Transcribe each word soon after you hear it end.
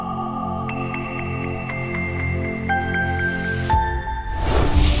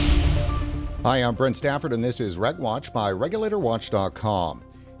Hi, I'm Brent Stafford, and this is RegWatch by RegulatorWatch.com.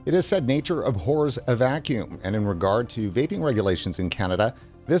 It is said nature abhors a vacuum, and in regard to vaping regulations in Canada,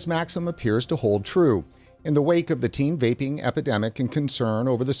 this maxim appears to hold true. In the wake of the teen vaping epidemic and concern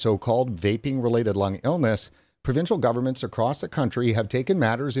over the so-called vaping-related lung illness, provincial governments across the country have taken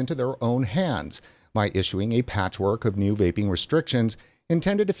matters into their own hands by issuing a patchwork of new vaping restrictions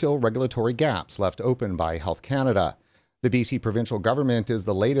intended to fill regulatory gaps left open by Health Canada. The BC provincial government is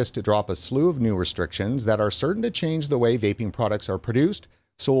the latest to drop a slew of new restrictions that are certain to change the way vaping products are produced,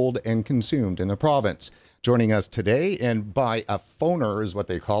 sold, and consumed in the province. Joining us today, and by a phoner is what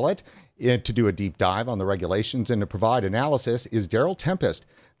they call it, to do a deep dive on the regulations and to provide analysis is Daryl Tempest,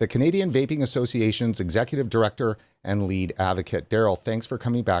 the Canadian Vaping Association's Executive Director and Lead Advocate. Daryl, thanks for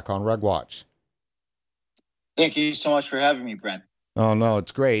coming back on RegWatch. Thank you so much for having me, Brent. Oh, no,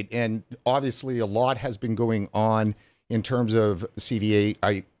 it's great. And obviously a lot has been going on in terms of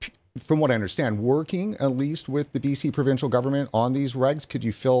CVA, from what I understand, working at least with the BC provincial government on these regs. Could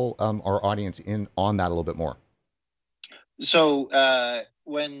you fill our audience in on that a little bit more? So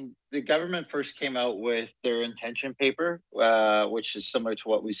when the government first came out with their intention paper, which is similar to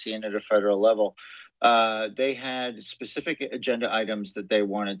what we've seen at a federal level, they had specific agenda items that they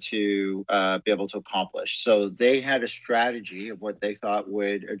wanted to be able to accomplish. So they had a strategy of what they thought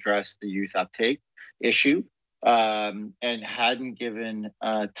would address the youth uptake issue. And hadn't given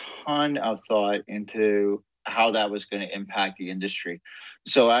a ton of thought into how that was going to impact the industry.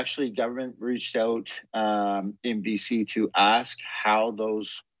 So actually, government reached out in BC to ask how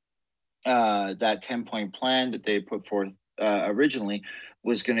those that 10-point plan that they put forth originally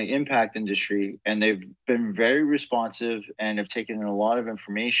was going to impact industry, and they've been very responsive and have taken in a lot of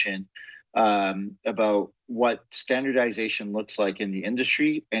information about what standardization looks like in the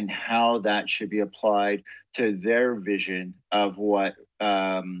industry and how that should be applied to their vision of what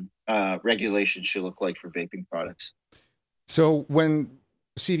regulation should look like for vaping products. So when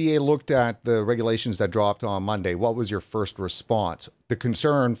CVA looked at the regulations that dropped on Monday, what was your first response? The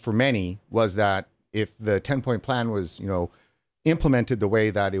concern for many was that if the 10-point plan was, implemented the way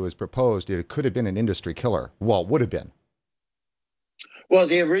that it was proposed, it could have been an industry killer. Well, would have been. Well,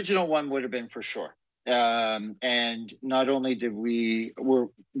 the original one would have been for sure. And not only were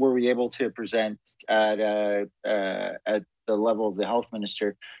we able to present at the level of the health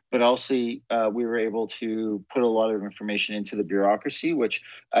minister, but also we were able to put a lot of information into the bureaucracy, which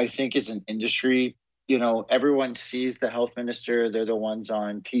I think is an industry. Everyone sees the health minister; they're the ones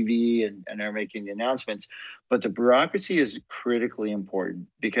on TV and are making the announcements. But the bureaucracy is critically important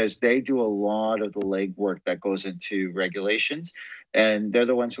because they do a lot of the legwork that goes into regulations, and they're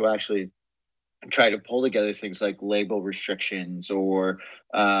the ones who actually try to pull together things like label restrictions or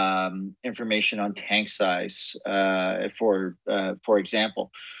information on tank size, for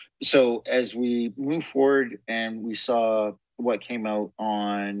example. So as we move forward and we saw what came out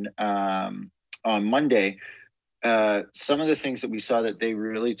on Monday, some of the things that we saw that they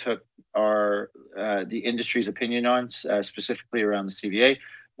really took the industry's opinion on, specifically around the CVA,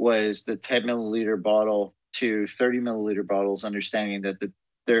 was the 10 milliliter bottle to 30 milliliter bottles, understanding that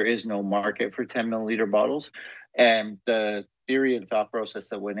there is no market for 10 milliliter bottles. And the theory and thought process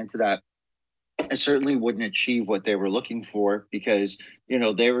that went into that, it certainly wouldn't achieve what they were looking for because,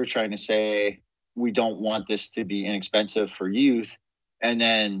 they were trying to say, we don't want this to be inexpensive for youth. And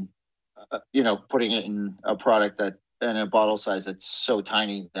then, putting it in a product in a bottle size that's so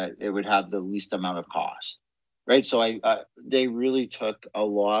tiny that it would have the least amount of cost. Right. So they really took a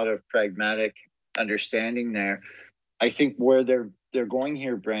lot of pragmatic understanding there. I think where they're going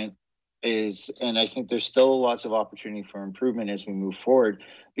here, Brent, is, and I think there's still lots of opportunity for improvement as we move forward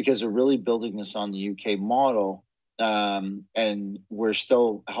because they're really building this on the UK model. And we're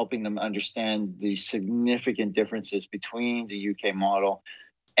still helping them understand the significant differences between the UK model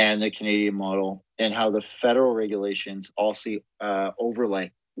and the Canadian model and how the federal regulations also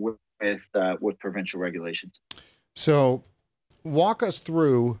overlay with provincial regulations. So walk us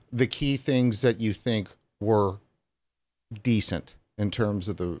through the key things that you think were decent in terms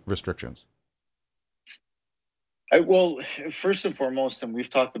of the restrictions. Well, first and foremost, and we've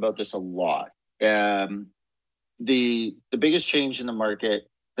talked about this a lot, the biggest change in the market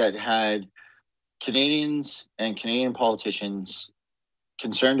that had Canadians and Canadian politicians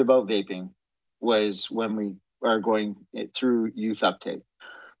concerned about vaping was when we are going through youth uptake.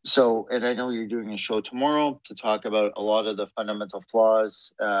 So, and I know you're doing a show tomorrow to talk about a lot of the fundamental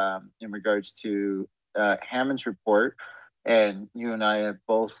flaws in regards to Hammond's report. And you and I have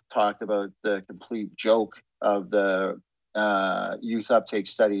both talked about the complete joke of the youth uptake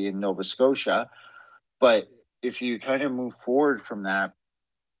study in Nova Scotia. But if you kind of move forward from that,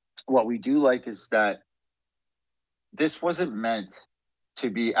 what we do like is that this wasn't meant to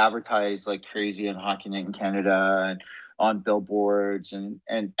be advertised like crazy in Hockey Night in Canada and on billboards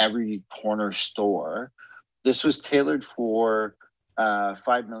and every corner store. This was tailored for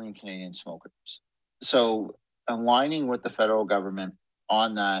 5 million Canadian smokers. So aligning with the federal government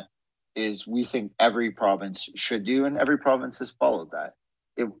on that is, we think, every province should do, and every province has followed that.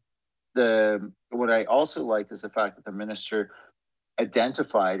 What I also liked is the fact that the minister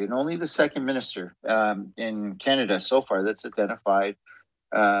identified, and only the second minister in Canada so far that's identified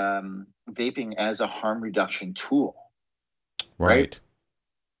vaping as a harm reduction tool. Right.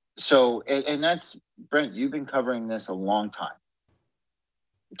 So, and that's, Brent, you've been covering this a long time.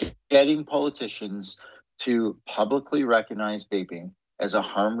 Getting politicians to publicly recognize vaping as a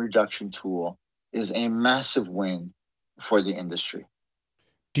harm reduction tool is a massive win for the industry.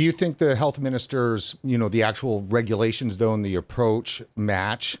 Do you think the health ministers, the actual regulations, though, and the approach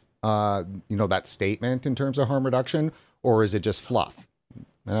match, that statement in terms of harm reduction, or is it just fluff?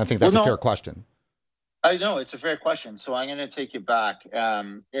 And I think that's a fair question. I know it's a fair question. So I'm going to take you back.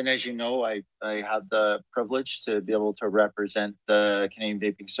 And as you know, I have the privilege to be able to represent the Canadian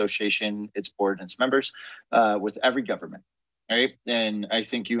Vaping Association, its board and its members, with every government. Right. And I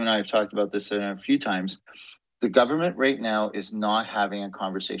think you and I have talked about this a few times. The government right now is not having a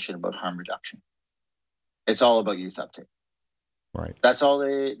conversation about harm reduction. It's all about youth uptake. Right. That's all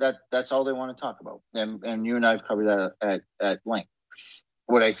they want to talk about. And you and I have covered that at length.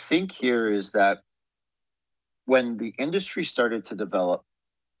 What I think here is that when the industry started to develop,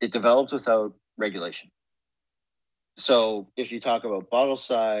 it developed without regulation. So if you talk about bottle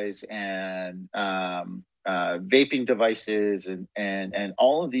size and vaping devices and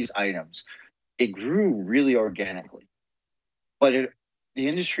all of these items, it grew really organically. But the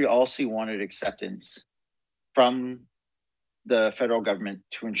industry also wanted acceptance from the federal government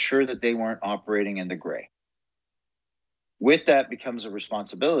to ensure that they weren't operating in the gray. With that becomes a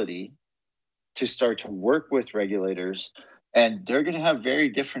responsibility to start to work with regulators, and they're going to have very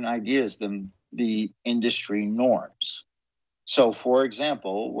different ideas than the industry norms. So, for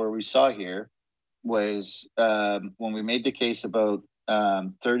example, where we saw here was when we made the case about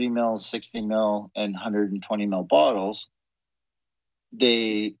 30 mil, 60 mil, and 120 mil bottles,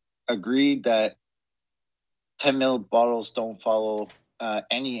 they agreed that 10 mil bottles don't follow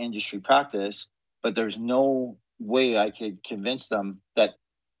any industry practice, but there's no way I could convince them that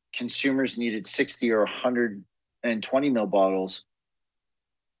consumers needed 60 or 120 mil bottles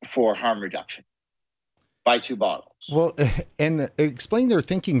for harm reduction. Buy 2 bottles. Well, and explain their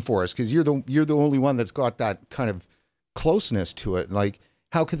thinking for us, because you're the only one that's got that kind of closeness to it. Like,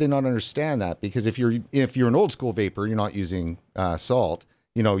 how could they not understand that? Because if you're an old school vapor, you're not using salt.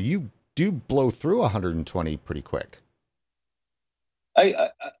 You do blow through 120 pretty quick.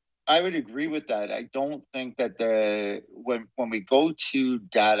 I would agree with that. I don't think that when we go to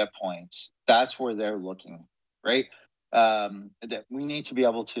data points, that's where they're looking, right? That we need to be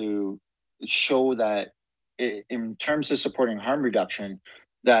able to show that in terms of supporting harm reduction,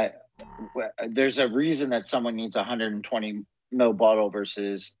 that there's a reason that someone needs a 120 mil bottle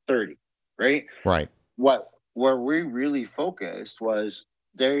versus 30, right? Right. Where we really focused was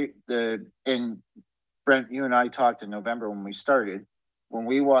and Brent, you and I talked in November when we started. When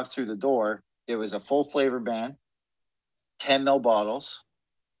we walked through the door, it was a full flavor ban, 10 mil bottles,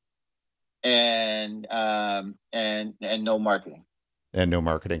 and no marketing. And no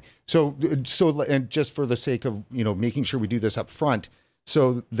marketing. So, and just for the sake of making sure we do this up front,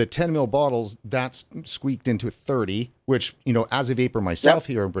 so the 10 mil bottles, that's squeaked into 30, which as a vapor myself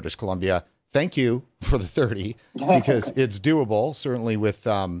here in British Columbia, thank you for the 30 because it's doable. Certainly with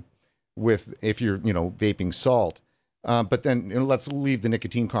if you're vaping salt. But then let's leave the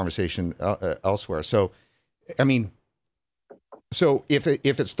nicotine conversation elsewhere. So, I mean, if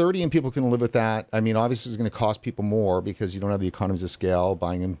it's 30 and people can live with that, I mean, obviously it's going to cost people more because you don't have the economies of scale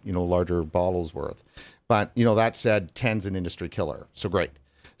buying in, larger bottles worth. But, that said, 10's an industry killer. So great.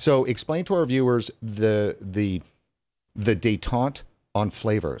 So explain to our viewers the detente on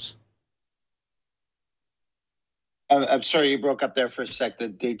flavors. I'm sorry, you broke up there for a sec. The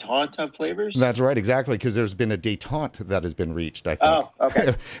detente flavors? That's right, exactly, because there's been a detente that has been reached, I think. Oh,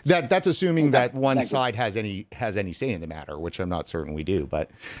 okay. That's assuming that one side has any say in the matter, which I'm not certain we do.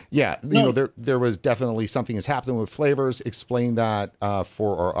 But yeah, there was definitely something has happened with flavors. Explain that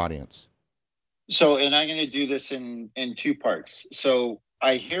for our audience. So, and I'm going to do this in 2 parts. So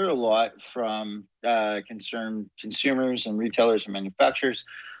I hear a lot from concerned consumers and retailers and manufacturers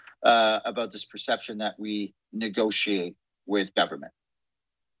about this perception that we negotiate with government.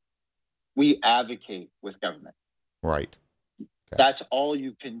 We advocate with government. Right. That's all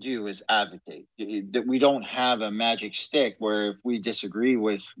you can do is advocate. That we don't have a magic stick where if we disagree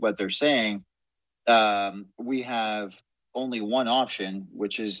with what they're saying, we have only one option,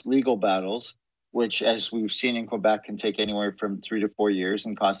 which is legal battles, which, as we've seen in Quebec, can take anywhere from 3 to 4 years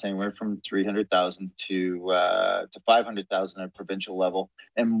and cost anywhere from 300,000 to 500,000 at provincial level,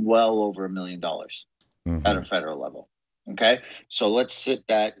 and well over $1 million at a federal level. Okay, so let's sit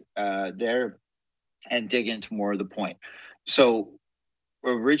that there and dig into more of the point. So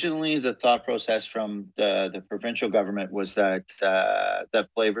originally, the thought process from the provincial government was that that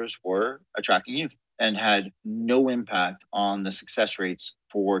flavors were attracting youth and had no impact on the success rates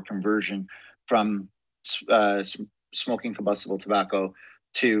for conversion from smoking combustible tobacco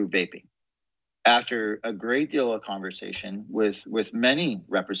to vaping. After a great deal of conversation with many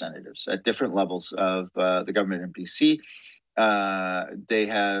representatives at different levels of the government in BC, they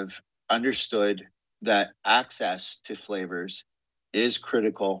have understood that access to flavors is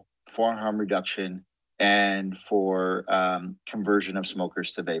critical for harm reduction and for conversion of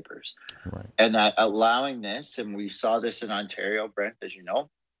smokers to vapors. Right. And that allowing this, and we saw this in Ontario, Brent, as you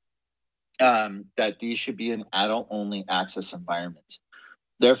know, that these should be an adult-only access environment.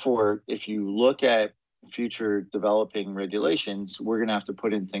 Therefore, if you look at future developing regulations, we're going to have to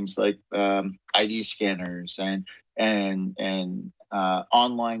put in things like ID scanners and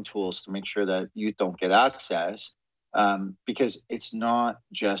online tools to make sure that youth don't get access, because it's not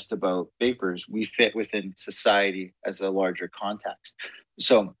just about vapors. We fit within society as a larger context.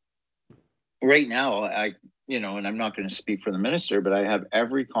 So right now, and I'm not going to speak for the minister, but I have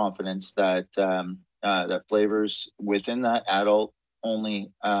every confidence that that flavors within that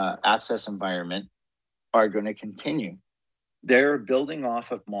adult-only access environment are going to continue. They're building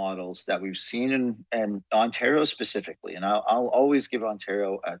off of models that we've seen in Ontario specifically, and I'll always give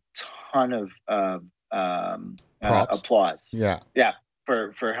Ontario a ton of applause. Yeah,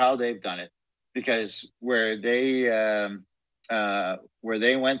 for how they've done it, because where they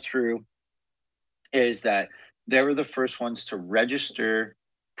went through is that they were the first ones to register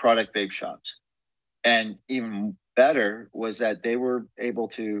product vape shops, and even better was that they were able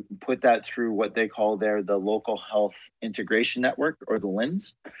to put that through what they call the local health integration network, or the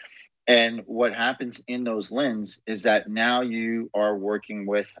LHINs. And what happens in those LHINs is that now you are working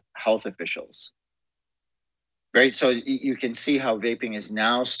with health officials, right? So you can see how vaping is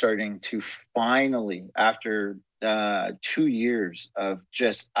now starting to finally, after 2 years of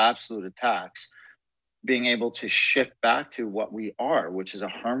just absolute attacks, being able to shift back to what we are, which is a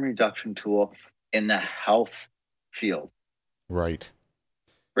harm reduction tool in the health field. Right.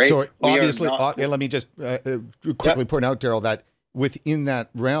 So obviously, let me just quickly point out, Daryl, that within that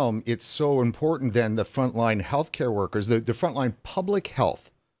realm, it's so important then the frontline healthcare workers, the frontline public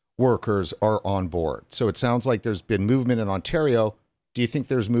health workers are on board. So it sounds like there's been movement in Ontario. Do you think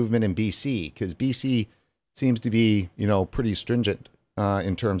there's movement in BC? Because BC seems to be, pretty stringent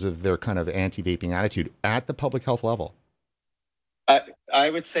in terms of their kind of anti-vaping attitude at the public health level. I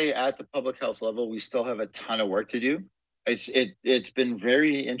would say at the public health level, we still have a ton of work to do. It's been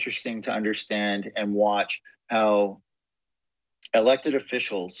very interesting to understand and watch how elected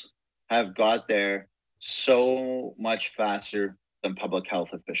officials have got there so much faster than public health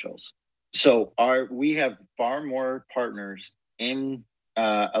officials. So we have far more partners in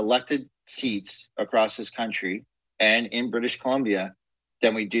elected seats across this country and in British Columbia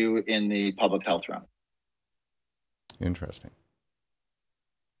than we do in the public health realm. Interesting.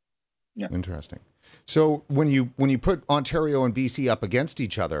 Yeah. Interesting. So when you put Ontario and BC up against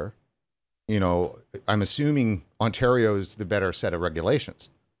each other, I'm assuming Ontario is the better set of regulations.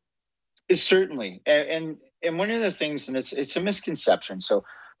 Certainly, and one of the things, and it's a misconception. So,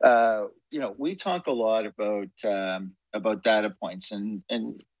 we talk a lot about data points, and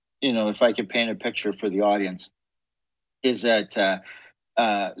if I could paint a picture for the audience, is that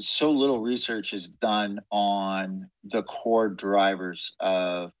so little research is done on the core drivers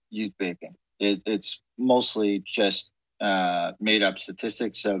of youth vaping. It's mostly just made up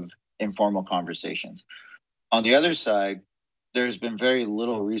statistics of informal conversations. On the other side, there's been very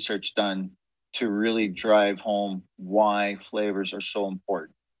little research done to really drive home why flavors are so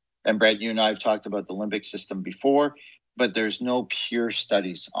important. And Brett, you and I have talked about the limbic system before, but there's no pure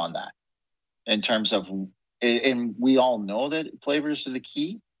studies on that in terms of, and we all know that flavors are the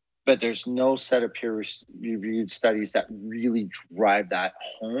key, but there's no set of peer-reviewed studies that really drive that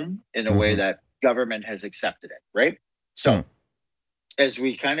home in a way that government has accepted it, right? So as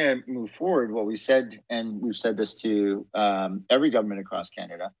we kind of move forward, what we said, and we've said this to every government across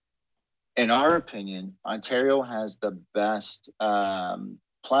Canada, in our opinion, Ontario has the best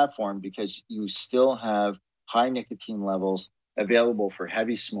platform because you still have high nicotine levels available for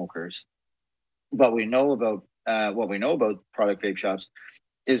heavy smokers. But we know about what we know about product vape shops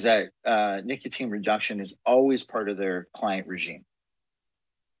is that nicotine reduction is always part of their client regime.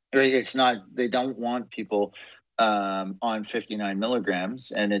 Right? It's not, they don't want people on 59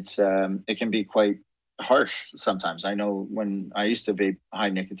 milligrams, and it can be quite harsh sometimes. I know when I used to vape high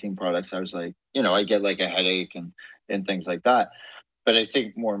nicotine products, I was like, I get like a headache and things like that. But I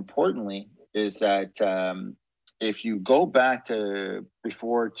think more importantly is that if you go back to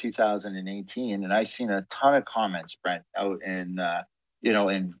before 2018, and I've seen a ton of comments, Brent, out in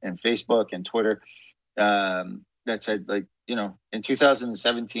in Facebook and Twitter, that said, like, in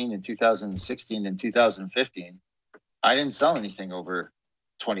 2017 and 2016 and 2015, I didn't sell anything over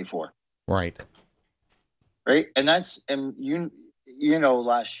 24. Right. Right. And last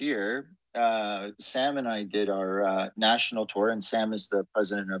year, Sam and I did our national tour, and Sam is the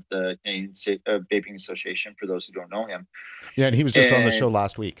president of the Canadian Vaping Association, for those who don't know him. Yeah, and he was just on the show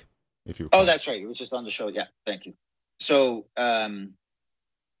last week, if you recall. Oh, that's right. He was just on the show. Yeah, thank you. So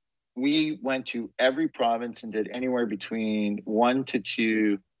we went to every province and did anywhere between 1 to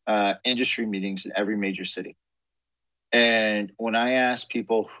 2 industry meetings in every major city. And when I asked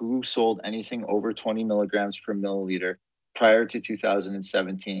people who sold anything over 20 milligrams per milliliter prior to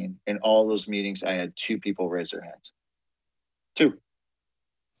 2017, in all those meetings, I had 2 people raise their hands. 2.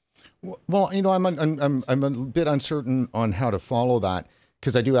 Well, I'm a bit uncertain on how to follow that,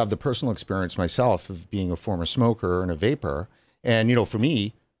 because I do have the personal experience myself of being a former smoker and a vapor. And, for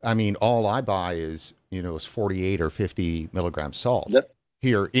me, I mean, all I buy is 48 or 50 milligrams salt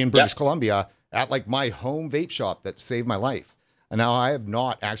here in British Columbia at like my home vape shop that saved my life. And now I have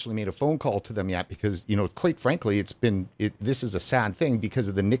not actually made a phone call to them yet because, quite frankly, this is a sad thing because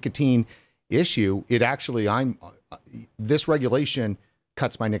of the nicotine issue. This regulation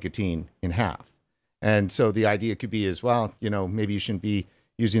cuts my nicotine in half. And so the idea could be as well, maybe you shouldn't be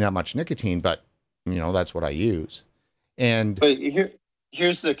using that much nicotine, but that's what I use. But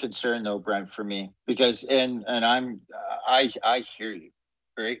here's the concern though, Brent, for me, because, I hear you,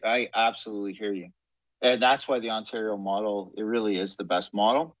 right? I absolutely hear you. And that's why the Ontario model, it really is the best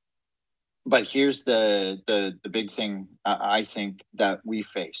model. But here's the big thing I think that we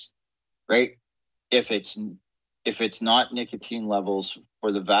faced, right? If it's not nicotine levels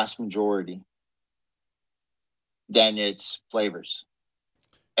for the vast majority, then it's flavors.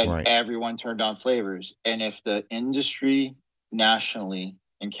 And everyone turned on flavors. And if the industry nationally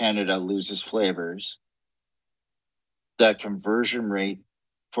in Canada loses flavors, the conversion rate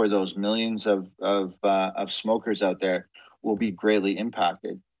for those millions of smokers out there will be greatly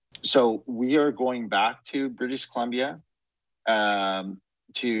impacted. So we are going back to British Columbia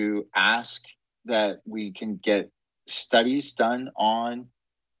to ask that we can get studies done on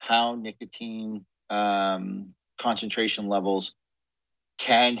how nicotine concentration levels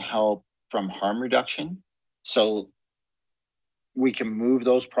can help from harm reduction. So we can move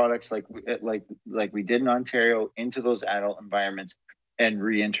those products like we did in Ontario into those adult environments and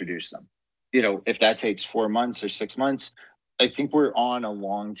reintroduce them. If that takes 4 months or 6 months, I think we're on a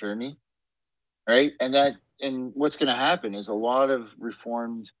long journey, right? And what's going to happen is a lot of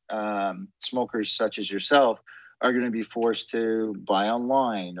reformed smokers such as yourself are going to be forced to buy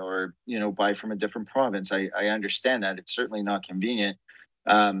online or, buy from a different province. I understand that. It's certainly not convenient.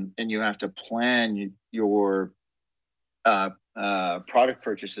 And you have to plan your product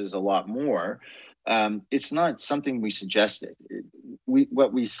purchases a lot more. It's not something we suggested.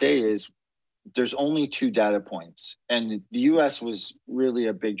 What we say is there's only 2 data points, and the US was really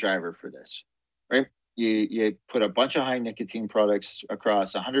a big driver for this, right? You put a bunch of high nicotine products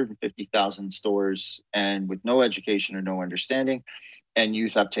across 150,000 stores and with no education or no understanding, and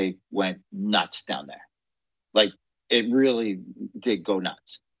youth uptake went nuts down there. Like, it really did go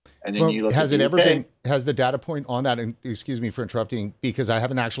nuts. And then you look has it ever been, has the data point on that, and excuse me for interrupting, because I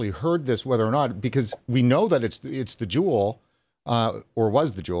haven't actually heard this whether or not, because we know that it's the Juul, or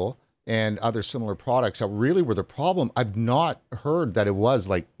was the Juul, and other similar products that really were the problem. I've not heard that it was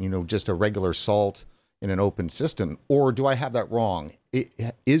like, just a regular salt in an open system, or do I have that wrong?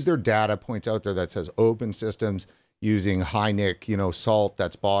 Is there data points out there that says open systems using high nic, salt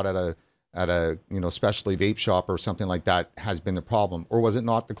that's bought at a specialty vape shop or something like that has been the problem, or was it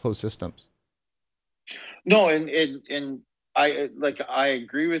not the closed systems? No, and I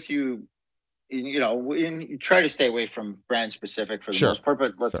agree with you. You try to stay away from brand specific for the most part,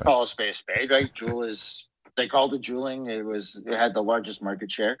 but let's call a spade a spade, right? Juul they called it Juuling. It had the largest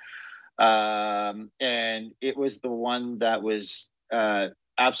market share. And it was the one that was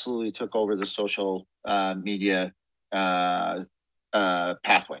absolutely took over the social media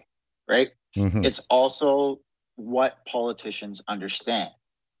pathway, right? Mm-hmm. It's also what politicians understand.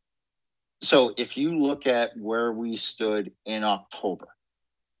 So if you look at where we stood in October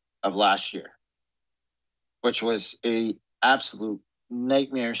of last year, which was a absolute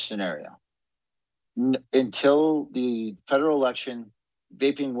nightmare scenario, until the federal election,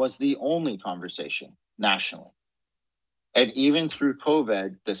 vaping was the only conversation nationally. And even through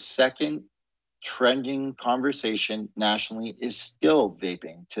COVID, the second trending conversation nationally is still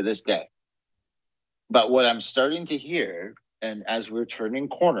vaping to this day. But what I'm starting to hear, and as we're turning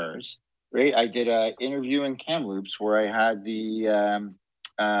corners, right? I did an interview in Kamloops where I had the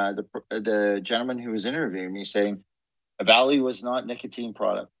gentleman who was interviewing me saying, EVALI was not nicotine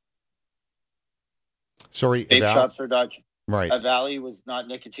product. Sorry, Vape shops are not. Right. EVALI was not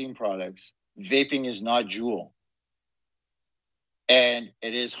nicotine products. Vaping is not Juul. And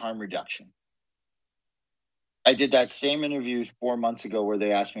it is harm reduction. I did that same interview 4 months ago where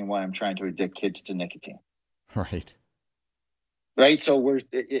they asked me why I'm trying to addict kids to nicotine. Right. Right. So we're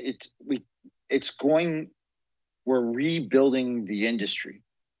rebuilding the industry.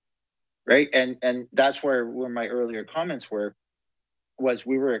 Right. And that's where my earlier comments was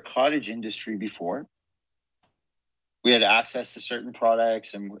we were a cottage industry before. We had access to certain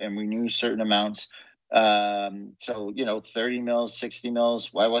products and we knew certain amounts. So, 30 mils, 60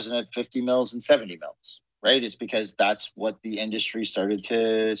 mils, why wasn't it 50 mils and 70 mils? Right? It's because that's what the industry started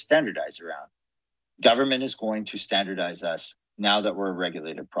to standardize around. Government is going to standardize us now that we're a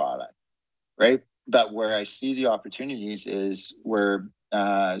regulated product, right? But where I see the opportunities is where,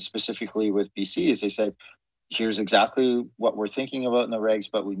 specifically with BC, is they said, here's exactly what we're thinking about in the regs,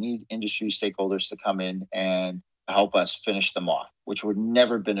 but we need industry stakeholders to come in and help us finish them off, which would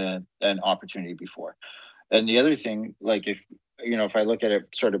never been an opportunity before. And the other thing, like if I look at it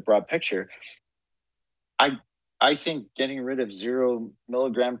sort of broad picture, I think getting rid of 0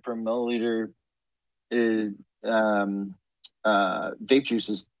 milligram per milliliter vape juice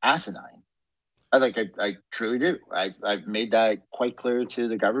is asinine. I truly do. I've made that quite clear to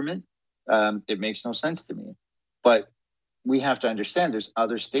the government. It makes no sense to me, but we have to understand there's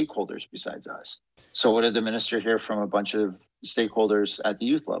other stakeholders besides us. So what did the minister hear from a bunch of stakeholders at the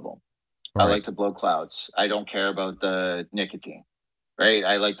youth level? Right. I like to blow clouds. I don't care about the nicotine, right?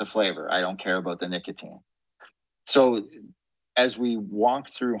 I like the flavor. I don't care about the nicotine. So as we walk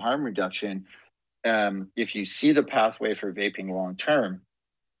through harm reduction, if you see the pathway for vaping long-term,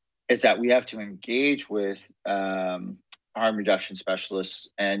 is that we have to engage with harm reduction specialists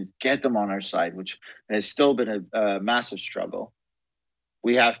and get them on our side, which has still been a massive struggle.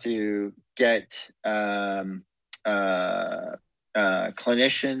 We have to get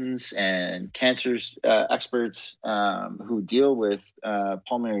clinicians and cancer experts who deal with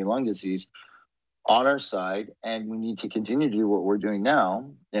pulmonary lung disease on our side, and we need to continue to do what we're doing now.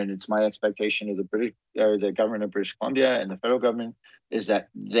 And it's my expectation of the government of British Columbia and the federal government is that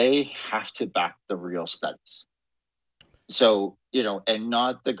they have to back the real studies. So, and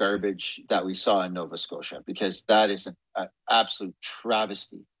not the garbage that we saw in Nova Scotia, because that is an absolute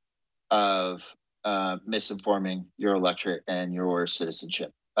travesty of misinforming your electorate and your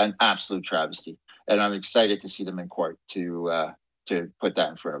citizenship. An absolute travesty. And I'm excited to see them in court to put that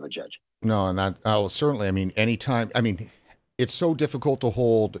in front of a judge. No, and that certainly, anytime, it's so difficult to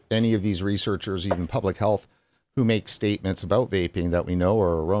hold any of these researchers, even public health, who make statements about vaping that we know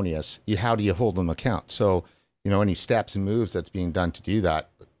are erroneous. How do you hold them account? So, any steps and moves that's being done to do that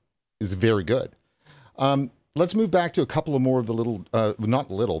is very good. Let's move back to a couple of more of the little,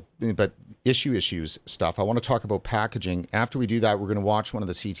 not little, but issues stuff. I want to talk about packaging. After we do that, we're going to watch one of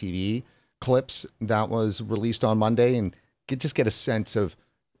the CTV clips that was released on Monday and just get a sense of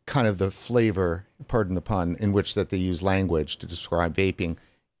kind of the flavor, pardon the pun, in which that they use language to describe vaping.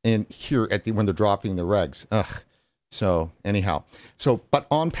 And here when they're dropping the regs. Ugh. So anyhow, but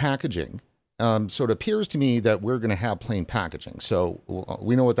on packaging, so it appears to me that we're going to have plain packaging. So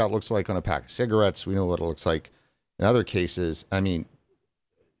we know what that looks like on a pack of cigarettes. We know what it looks like in other cases.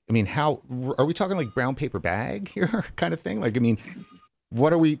 How are we talking like brown paper bag here kind of thing?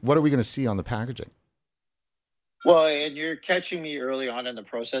 What are we going to see on the packaging? Well, and you're catching me early on in the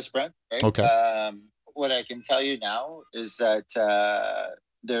process, Brent. Right? Okay. What I can tell you now is that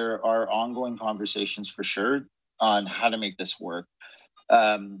there are ongoing conversations for sure on how to make this work.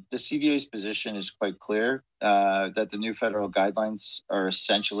 The CVA's position is quite clear that the new federal guidelines are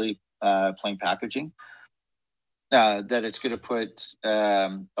essentially plain packaging. That it's going to put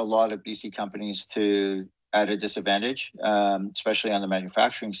a lot of BC companies at a disadvantage, especially on the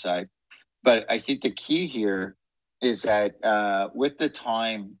manufacturing side. But I think the key here is that with the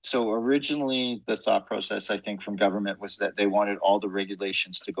time, so originally the thought process, I think, from government was that they wanted all the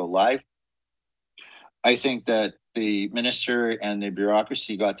regulations to go live I think that the minister and the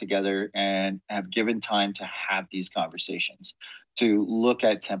bureaucracy got together and have given time to have these conversations, to look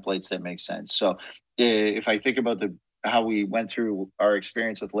at templates that make sense. So if I think about how we went through our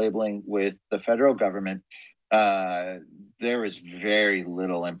experience with labeling with the federal government, there was very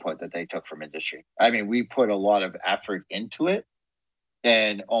little input that they took from industry. I mean, we put a lot of effort into it,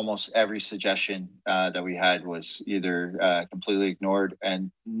 and almost every suggestion that we had was either completely ignored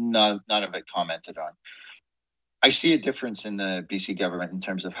and none of it commented on. I see a difference in the BC government in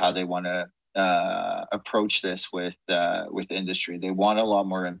terms of how they want to approach this with industry. They want a lot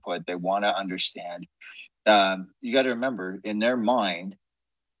more input. They want to understand. You got to remember, in their mind,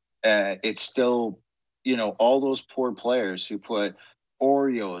 it's still, all those poor players who put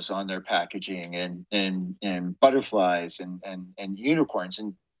Oreos on their packaging and butterflies and unicorns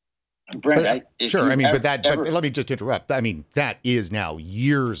and Brent. Sure. I mean, but let me just interrupt. I mean, that is now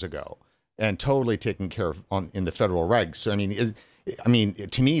years ago and totally taken care of in the federal regs. So, I mean,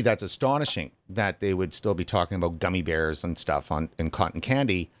 to me, that's astonishing that they would still be talking about gummy bears and stuff and cotton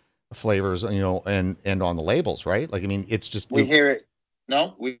candy flavors, and on the labels, right? Like, I mean, it's just, we hear it.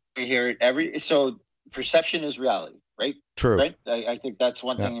 No, we hear it so perception is reality, right? True. Right. I think that's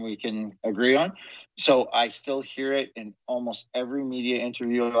one thing we can agree on. So I still hear it in almost every media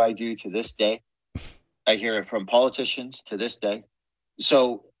interview I do to this day. I hear it from politicians to this day.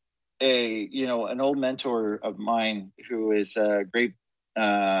 So an old mentor of mine who is a great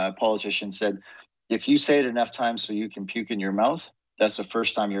politician said, if you say it enough times so you can puke in your mouth, that's the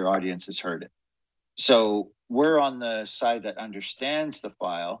first time your audience has heard it. So we're on the side that understands the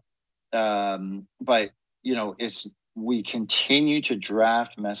file, but we continue to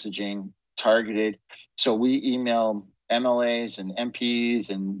draft messaging targeted. So we email MLAs and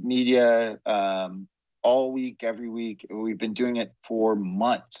MPs and media all week, every week. We've been doing it for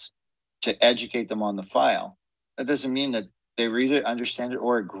months to educate them on the file. That doesn't mean that they read it, understand it,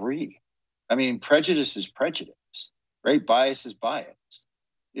 or agree. I mean, prejudice is prejudice, right? Bias is bias.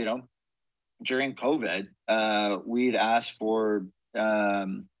 During COVID, we'd asked for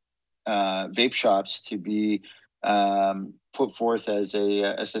vape shops to be put forth as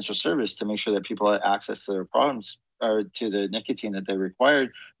a essential service to make sure that people had access to their problems or to the nicotine that they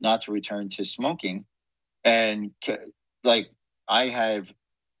required, not to return to smoking. And I have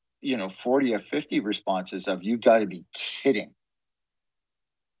 40 or 50 responses of, you got to be kidding.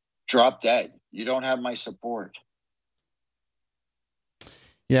 Drop dead. You don't have my support.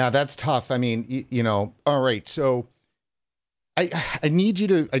 Yeah, that's tough. I mean, all right. So I need you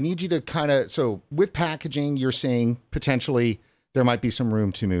to kind of, so with packaging, you're saying potentially there might be some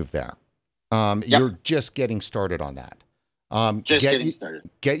room to move there. Yep. You're just getting started on that. Getting started.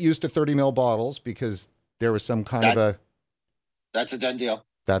 Get used to 30 ml bottles, because there was some kind of that's a done deal.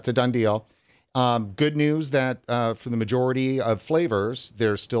 That's a done deal. Good news that for the majority of flavors,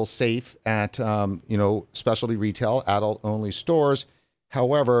 they're still safe at, specialty retail, adult only stores.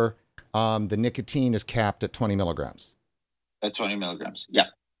 However, the nicotine is capped at 20 milligrams. At 20 milligrams. Yeah.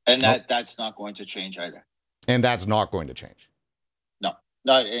 And that's not going to change either. And that's not going to change. No,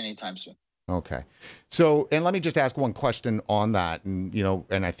 not anytime soon. Okay. So, and let me just ask one question on that. And,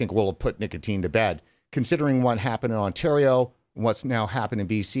 and I think we'll put nicotine to bed, considering what happened in Ontario, what's now happened in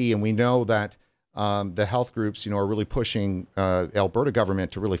BC. And we know that the health groups, are really pushing Alberta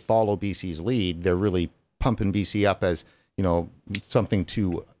government to really follow BC's lead. They're really pumping BC up as, something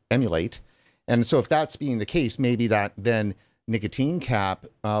to emulate. And so if that's being the case, maybe that then nicotine cap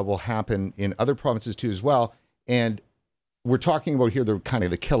will happen in other provinces too as well. And we're talking about here, the kind of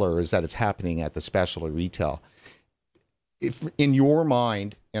the killer is that it's happening at the specialty retail. If in your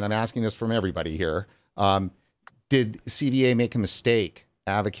mind, and I'm asking this from everybody here, did CVA make a mistake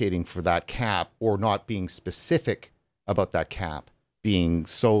advocating for that cap, or not being specific about that cap being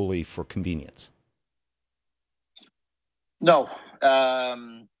solely for convenience? No.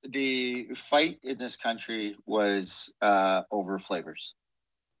 The fight in this country was over flavors.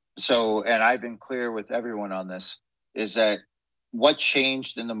 So, and I've been clear with everyone on this, is that what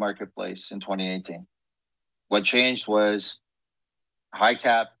changed in the marketplace in 2018? What changed was high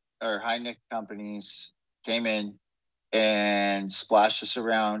nic companies came in and splashed us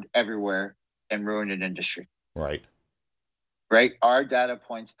around everywhere and ruined an industry. Right. Right. Our data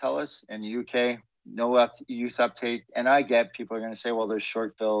points tell us in the UK, no youth uptake. And I get people are going to say, well, there's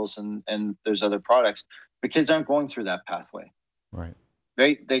short fills and there's other products. But kids aren't going through that pathway. Right.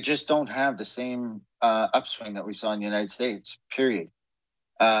 They just don't have the same upswing that we saw in the United States, period.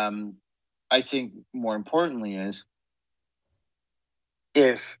 I think more importantly is,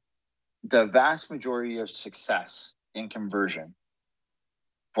 if the vast majority of success in conversion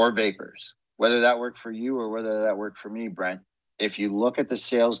for vapors whether that worked for you or whether that worked for me, Brent, if you look at the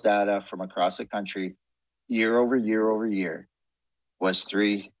sales data from across the country, year over year over year, was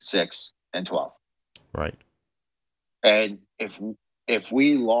 3, 6, and 12. Right. And if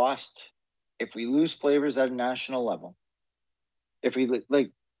we lose flavors at a national level, if we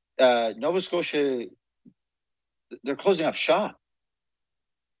like Nova Scotia, they're closing up shop,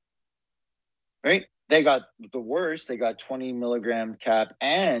 right? They got the worst. They got 20 milligram cap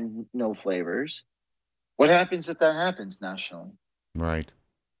and no flavors. What happens if that happens nationally? Right.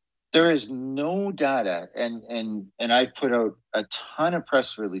 There is no data, and I've put out a ton of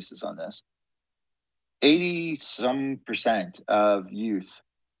press releases on this. 80% of youth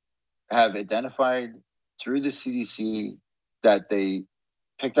have identified through the CDC that they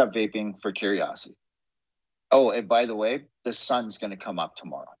picked up vaping for curiosity. Oh, and by the way, the sun's going to come up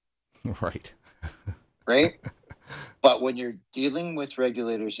tomorrow. Right. Right? But when you're dealing with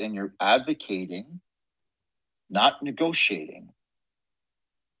regulators and you're advocating, not negotiating,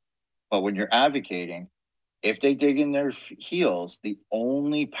 but when you're advocating, if they dig in their heels, the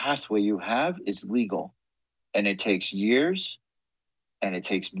only pathway you have is legal. And it takes years and it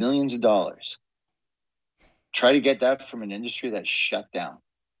takes millions of dollars. Try to get that from an industry that's shut down.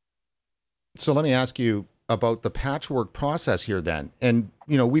 So let me ask you about the patchwork process here then. And,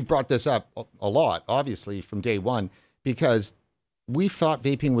 you know, we've brought this up a lot, obviously, from day one, because we thought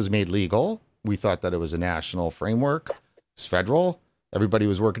vaping was made legal. We thought that it was a national framework. It's federal. Everybody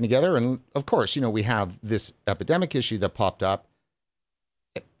was working together. And of course, you know, we have this epidemic issue that popped up.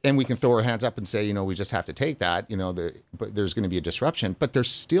 And we can throw our hands up and say, you know, we just have to take that, you know, but there's going to be a disruption. But there's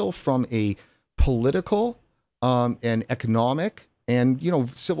still, from a political and economic and, you know,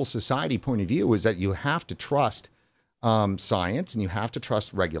 civil society point of view, is that you have to trust science and you have to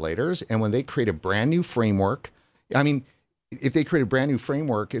trust regulators. And when they create a brand new framework, I mean, if they create a brand new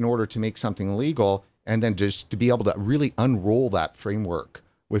framework in order to make something legal, and then just to be able to really unroll that framework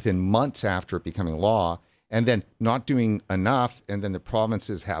within months after it becoming law, and then not doing enough, and then the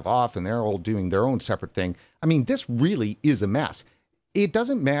provinces have off and they're all doing their own separate thing. I mean, this really is a mess. It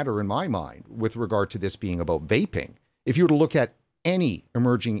doesn't matter in my mind with regard to this being about vaping. If you were to look at any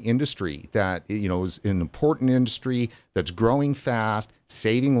emerging industry that, you know, is an important industry that's growing fast,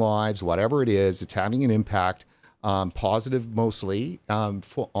 saving lives, whatever it is, it's having an impact, positive mostly,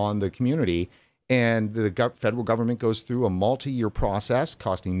 on the community. And the federal government goes through a multi-year process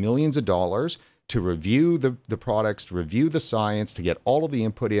costing millions of dollars to review the products, to review the science, to get all of the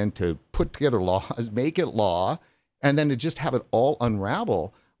input in, to put together laws, make it law, and then to just have it all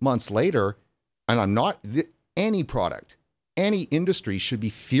unravel months later. And I'm not, any product, any industry should be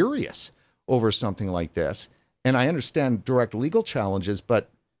furious over something like this. And I understand direct legal challenges, but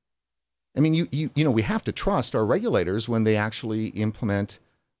I mean, you know, we have to trust our regulators when they actually implement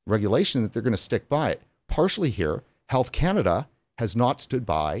regulation, that they're going to stick by it. Partially here, Health Canada has not stood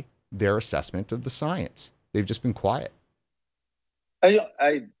by their assessment of the science. They've just been quiet.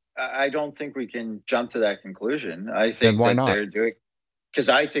 I don't think we can jump to that conclusion. I think why that not? they're doing, because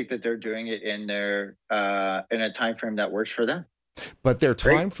I think that they're doing it in their in a time frame that works for them. But their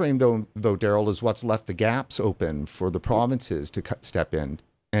time frame, though, Daryl, is what's left the gaps open for the provinces to step in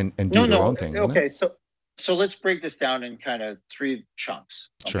and do their own thing. Okay, so let's break this down in kind of 3 chunks.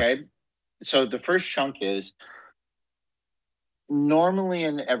 Okay, sure. So the first chunk is, normally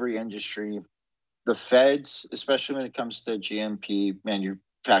in every industry, the feds, especially when it comes to GMP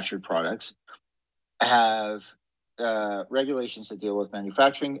manufactured products, have regulations that deal with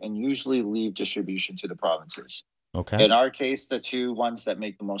manufacturing and usually leave distribution to the provinces. Okay. In our case, the 2 ones that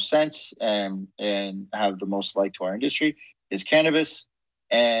make the most sense and have the most like to our industry is cannabis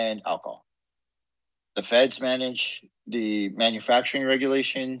and alcohol. The feds manage the manufacturing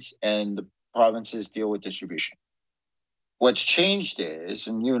regulations and the provinces deal with distribution. What's changed is,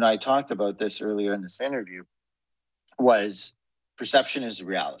 and you and I talked about this earlier in this interview, was perception is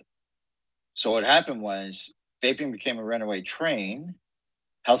reality. So what happened was vaping became a runaway train.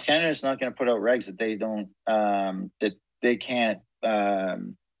 Health Canada is not going to put out regs that they don't, that they can't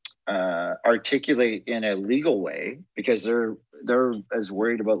articulate in a legal way, because they're as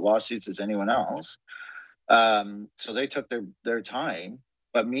worried about lawsuits as anyone else. So they took their time.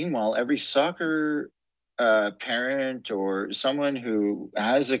 But meanwhile, every soccer parent or someone who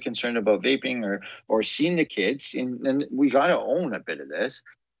has a concern about vaping or seen the kids, and we got to own a bit of this,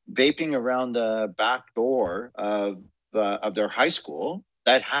 vaping around the back door of their high school,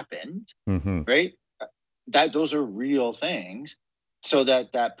 that happened, right? Those are real things. So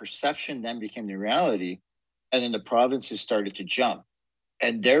that perception then became the reality, and then the provinces started to jump,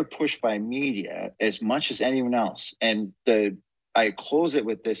 and they're pushed by media as much as anyone else. And I close it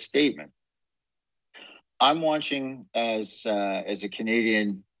with this statement: I'm watching as a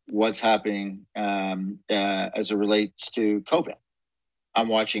Canadian what's happening as it relates to COVID. I'm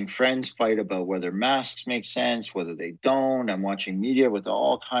watching friends fight about whether masks make sense, whether they don't. I'm watching media with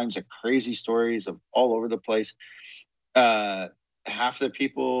all kinds of crazy stories of all over the place. Half the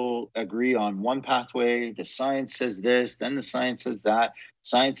people agree on one pathway. The science says this, then the science says that.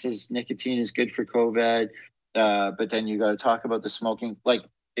 Science says nicotine is good for COVID, but then you got to talk about the smoking. Like,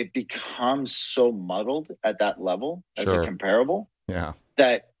 it becomes so muddled at that level as a Sure. comparable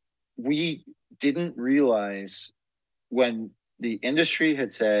that we didn't realize when the industry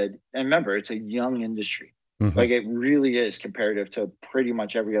had said, and remember, it's a young industry. Mm-hmm. Like, it really is comparative to pretty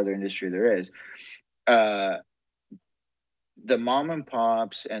much every other industry there is. The mom and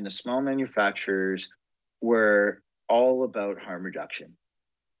pops and the small manufacturers were all about harm reduction.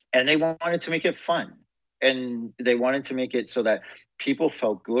 And they wanted to make it fun. And they wanted to make it so that people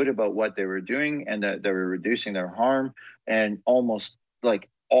felt good about what they were doing and that they were reducing their harm. And almost like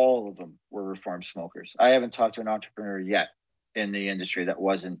all of them were reformed smokers. I haven't talked to an entrepreneur yet in the industry that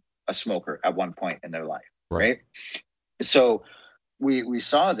wasn't a smoker at one point in their life, right? So we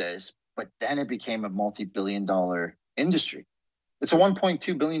saw this, but then it became a multi-billion-dollar industry. It's a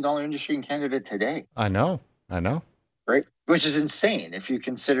 $1.2 billion industry in Canada today. I know. Right? Which is insane if you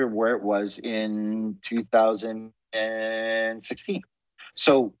consider where it was in 2016.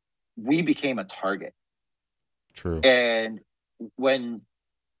 So we became a target. True. And when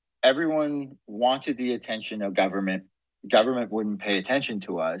everyone wanted the attention of government wouldn't pay attention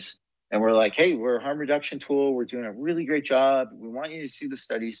to us. And we're like, hey, we're a harm reduction tool. We're doing a really great job. We want you to see the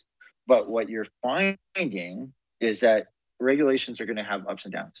studies. But what you're finding is that regulations are going to have ups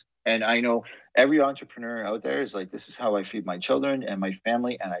and downs. And I know every entrepreneur out there is like, this is how I feed my children and my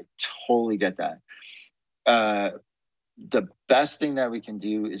family. And I totally get that. The best thing that we can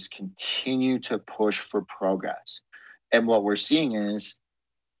do is continue to push for progress. And what we're seeing is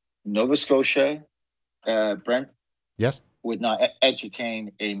Nova Scotia, Brent, yes, would not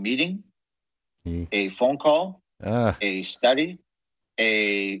entertain a meeting, a phone call, a study,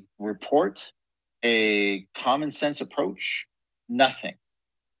 a report, a common sense approach, nothing.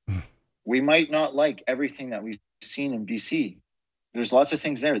 We might not like everything that we've seen in BC. There's lots of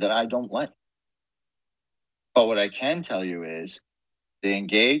things there that I don't like. But what I can tell you is they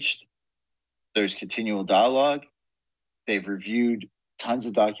engaged, there's continual dialogue, they've reviewed tons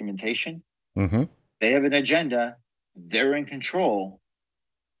of documentation, they have an agenda, they're in control.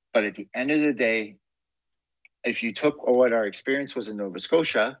 But at the end of the day, if you took what our experience was in Nova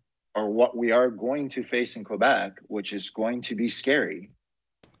Scotia or what we are going to face in Quebec, which is going to be scary,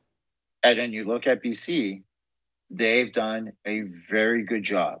 and then you look at BC, they've done a very good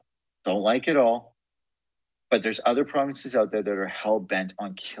job. Don't like it all, but there's other provinces out there that are hell-bent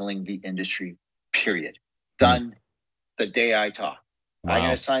on killing the industry, period. Done the day I talk. Wow. I'm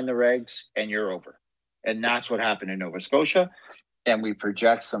going to sign the regs and you're over. And that's what happened in Nova Scotia. And we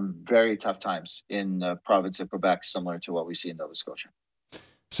project some very tough times in the province of Quebec, similar to what we see in Nova Scotia.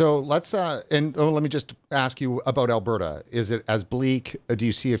 So let's, let me just ask you about Alberta. Is it as bleak? Do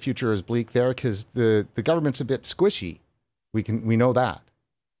you see a future as bleak there? Because the government's a bit squishy. We know that.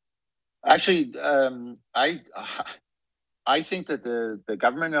 Actually, I think that the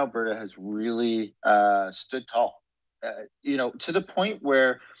government in Alberta has really stood tall. To the point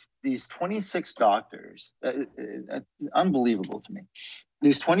where these 26 doctors, unbelievable to me.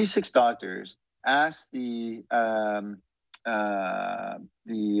 These 26 doctors asked the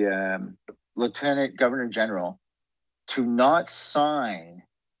Lieutenant Governor General to not sign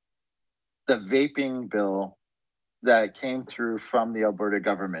the vaping bill that came through from the Alberta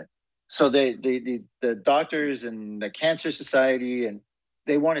government. So the doctors and the Cancer Society, and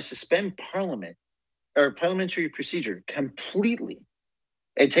they want to suspend Parliament or parliamentary procedure completely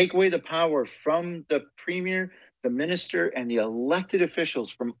and take away the power from the premier, the minister, and the elected officials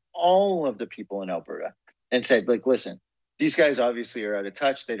from all of the people in Alberta, and said, like, listen, these guys obviously are out of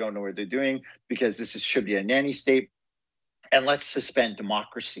touch. They don't know what they're doing because should be a nanny state, and let's suspend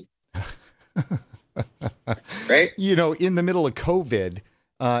democracy. Right? In the middle of COVID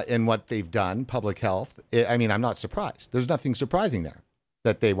and what they've done, public health, I'm not surprised. There's nothing surprising there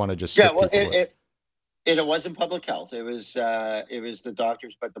that they want to just strip people It wasn't public health. It was the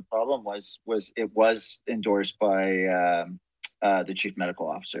doctors. But the problem was it was endorsed by the chief medical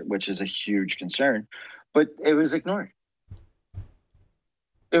officer, which is a huge concern. But it was ignored.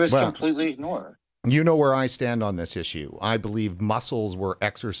 It was completely ignored. You know where I stand on this issue. I believe muscles were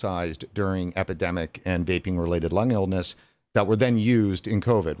exercised during epidemic and vaping-related lung illness that were then used in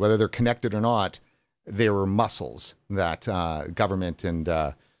COVID. Whether they're connected or not, they were muscles that government and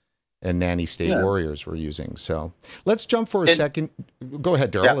and nanny state warriors were using. So let's jump for a second. Go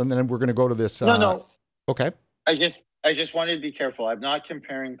ahead, Daryl, and then we're going to go to this. No. Okay. I just wanted to be careful. I'm not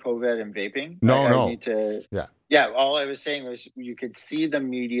comparing COVID and vaping. No. I need to. Yeah. All I was saying was you could see the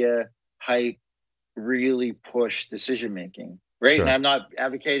media hype really push decision making, right? Sure. And I'm not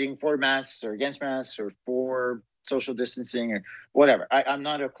advocating for masks or against masks or for social distancing or whatever. I'm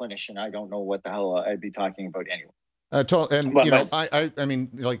not a clinician. I don't know what the hell I'd be talking about anyway. I mean,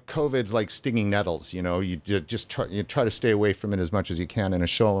 like COVID's like stinging nettles. You just try to stay away from it as much as you can in a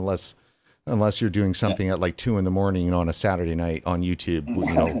show, unless you're doing something at like 2 a.m, on a Saturday night on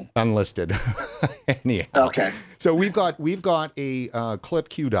YouTube, unlisted. Anyhow. Okay. So we've got a clip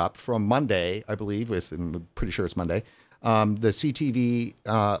queued up from Monday, I believe. I'm pretty sure it's Monday. The CTV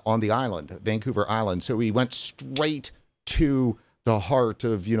on the island, Vancouver Island. So we went straight to the heart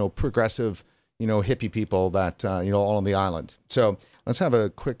of progressive, hippie people that all on the island. So let's have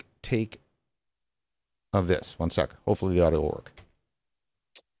a quick take of this. 1 sec. Hopefully the audio will work.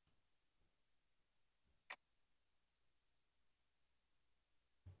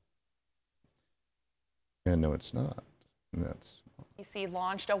 And no, it's not. That's BC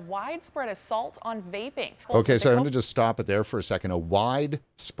launched a widespread assault on vaping. Okay, so I'm going to just stop it there for a second. A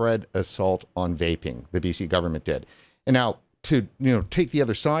widespread assault on vaping, the BC government did. And now to take the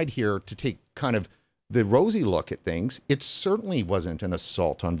other side here, to take kind of the rosy look at things, it certainly wasn't an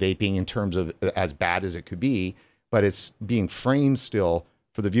assault on vaping in terms of as bad as it could be, but it's being framed still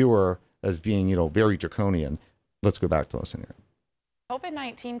for the viewer as being, very draconian. Let's go back to listen here.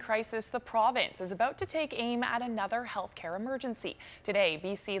 COVID-19 crisis, the province is about to take aim at another healthcare emergency. Today,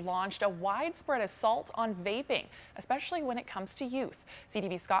 BC launched a widespread assault on vaping, especially when it comes to youth.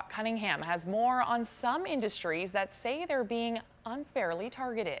 CTV's Scott Cunningham has more on some industries that say they're being unfairly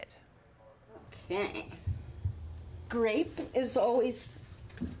targeted. Okay. Grape is always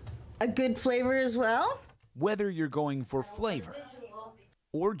a good flavor as well. Whether you're going for flavor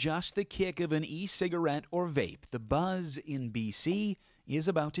or just the kick of an e-cigarette or vape, the buzz in BC is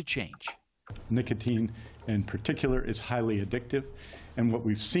about to change. Nicotine in particular is highly addictive, and what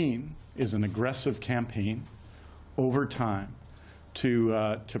we've seen is an aggressive campaign over time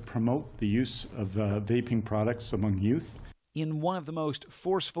to promote the use of vaping products among youth. In one of the most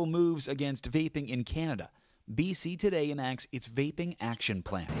forceful moves against vaping in Canada, BC today enacts its Vaping Action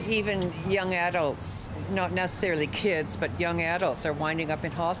Plan. Even young adults, not necessarily kids, but young adults are winding up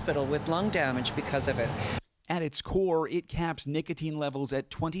in hospital with lung damage because of it. At its core, it caps nicotine levels at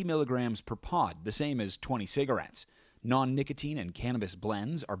 20 milligrams per pod, the same as 20 cigarettes. Non-nicotine and cannabis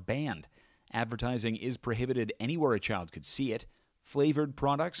blends are banned. Advertising is prohibited anywhere a child could see it. Flavored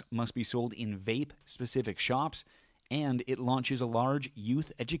products must be sold in vape-specific shops. And it launches a large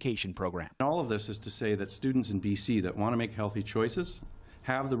youth education program. All of this is to say that students in BC that want to make healthy choices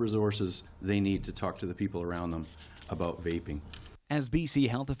have the resources they need to talk to the people around them about vaping. As BC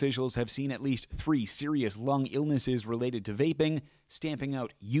health officials have seen at least 3 serious lung illnesses related to vaping, stamping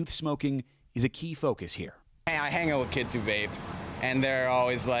out youth smoking is a key focus here. I hang out with kids who vape, and they're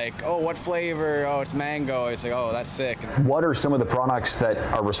always like, oh, what flavor? Oh, it's mango. It's like, oh, that's sick. What are some of the products that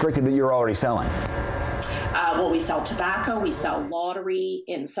are restricted that you're already selling? Well, we sell tobacco, we sell lottery.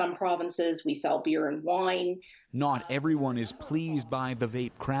 In some provinces, we sell beer and wine. Not everyone is pleased by the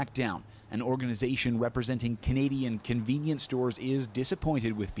vape crackdown. An organization representing Canadian convenience stores is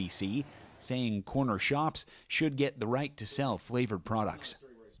disappointed with BC, saying corner shops should get the right to sell flavored products.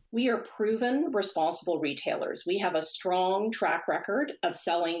 We are proven responsible retailers. We have a strong track record of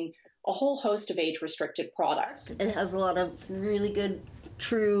selling a whole host of age-restricted products. It has a lot of really good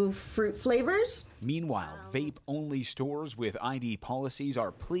true fruit flavors. Meanwhile, vape-only stores with ID policies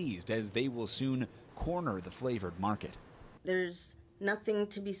are pleased as they will soon corner the flavored market. There's nothing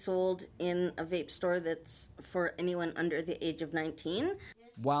to be sold in a vape store that's for anyone under the age of 19.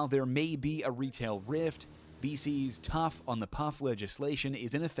 While there may be a retail rift, BC's tough on the puff legislation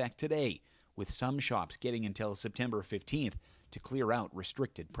is in effect today, with some shops getting until September 15th to clear out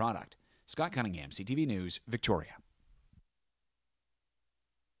restricted product. Scott Cunningham, CTV News, Victoria.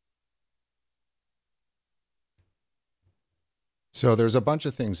 So there's a bunch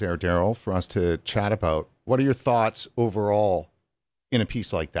of things there, Daryl, for us to chat about. What are your thoughts overall in a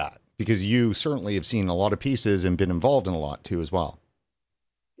piece like that? Because you certainly have seen a lot of pieces and been involved in a lot too as well.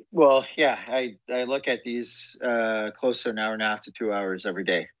 Well, yeah, I look at these close to an hour and a half to 2 hours every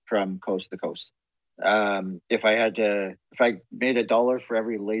day from coast to coast. If I made $1 for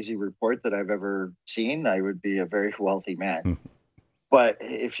every lazy report that I've ever seen, I would be a very wealthy man. But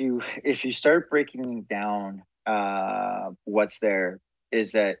if you start breaking down what's there,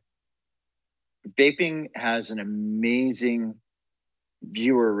 is that vaping has an amazing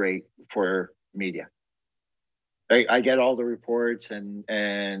viewer rate for media. I get all the reports and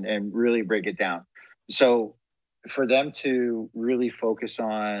really break it down. So for them to really focus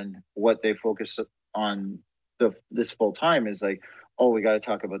on what they focus on this full time is like, oh, we got to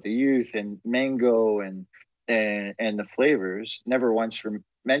talk about the youth and mango and the flavors, never once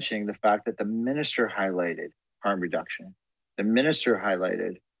mentioning the fact that the minister highlighted harm reduction. The minister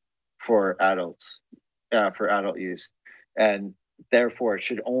highlighted for adults, for adult use, and therefore it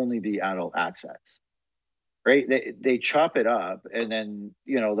should only be adult access. Right? They chop it up, and then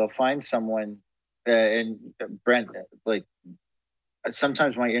they'll find someone. And Brent, like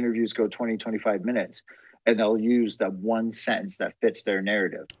sometimes my interviews go 20, 25 minutes, and they'll use the one sentence that fits their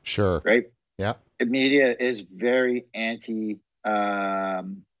narrative. Sure. Right? Yeah. The media is very anti-vape.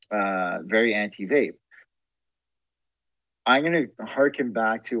 I'm going to harken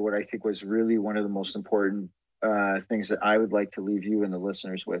back to what I think was really one of the most important things that I would like to leave you and the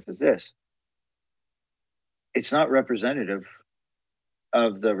listeners with is this. It's not representative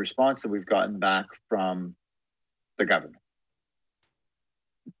of the response that we've gotten back from the government.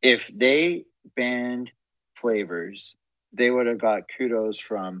 If they banned flavors, they would have got kudos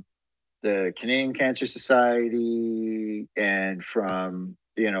from the Canadian Cancer Society and from,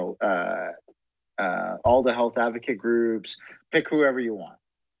 all the health advocate groups. Pick whoever you want.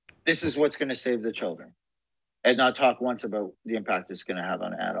 This is what's going to save the children, and not talk once about the impact it's going to have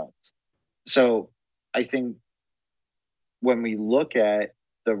on adults. So I think when we look at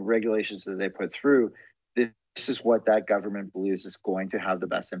the regulations that they put through, this is what that government believes is going to have the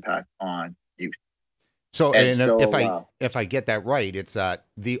best impact on youth. So, if I get that right, it's that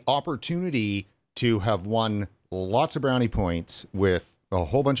the opportunity to have won lots of brownie points with a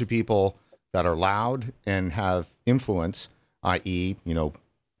whole bunch of people that are loud and have influence, i.e.,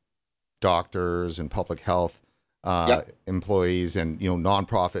 doctors and public health employees and,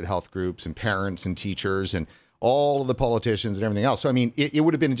 nonprofit health groups and parents and teachers and all of the politicians and everything else. So, I mean, it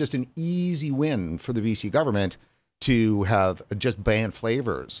would have been just an easy win for the BC government to have just banned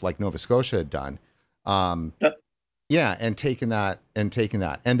flavors like Nova Scotia had done. Yeah, and taken that, and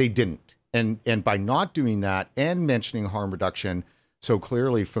they didn't. And by not doing that and mentioning harm reduction so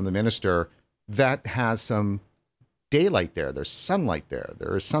clearly from the minister, that has some daylight there. There's sunlight there.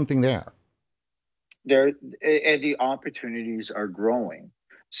 There is something there. And the opportunities are growing.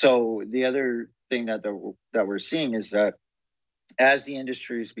 So the other thing that we're seeing is that as the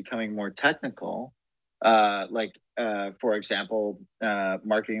industry is becoming more technical, for example,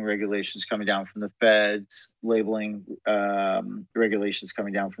 marketing regulations coming down from the feds, labeling regulations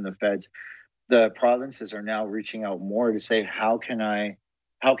coming down from the feds, the provinces are now reaching out more to say, how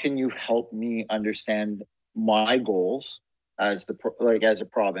can you help me understand my goals as a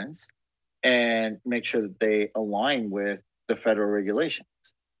province and make sure that they align with the federal regulations?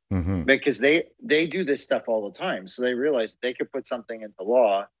 Mm-hmm. Because they do this stuff all the time. So they realize they could put something into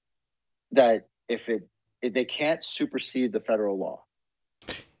law that if they can't supersede the federal law.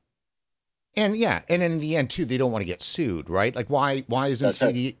 And in the end too, they don't want to get sued, right? Like why isn't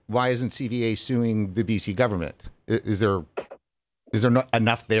CVA suing the BC government? Is there not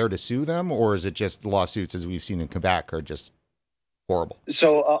enough there to sue them, or is it just lawsuits as we've seen in Quebec are just horrible?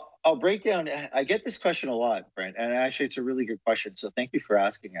 So I'll break down. I get this question a lot, Brent, and actually it's a really good question. So thank you for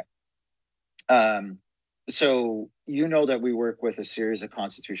asking it. So that we work with a series of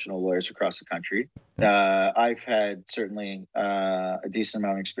constitutional lawyers across the country. I've had certainly a decent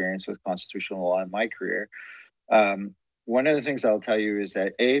amount of experience with constitutional law in my career. One of the things I'll tell you is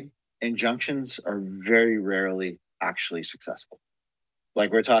that injunctions are very rarely actually successful.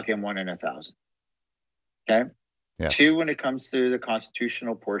 Like we're talking 1 in 1,000. Okay. Yeah. 2, when it comes to the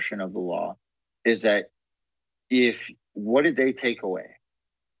constitutional portion of the law, is that what did they take away?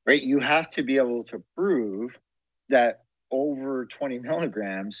 Right? You have to be able to prove that over 20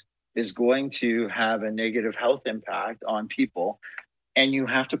 milligrams is going to have a negative health impact on people. And you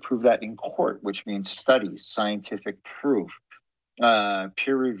have to prove that in court, which means studies, scientific proof,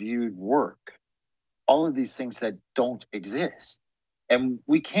 peer-reviewed work, all of these things that don't exist. And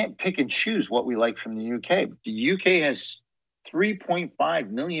we can't pick and choose what we like from the UK. The UK has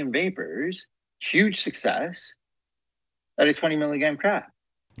 3.5 million vapors, huge success, at a 20 milligram crack.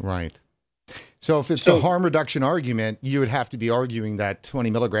 Right. So if it's a harm reduction argument, you would have to be arguing that 20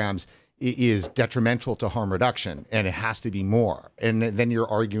 milligrams is detrimental to harm reduction and it has to be more. And then you're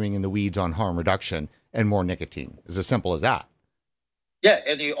arguing in the weeds on harm reduction and more nicotine. It's as simple as that. Yeah,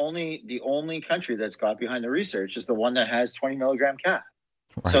 and the only country that's got behind the research is the one that has 20 milligram cap.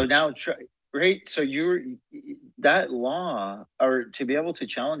 Right. So now, right? So that law, or to be able to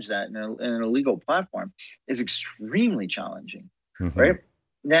challenge that in a legal platform, is extremely challenging. right?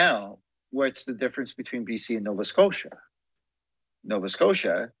 Now, what's the difference between BC and Nova Scotia? Nova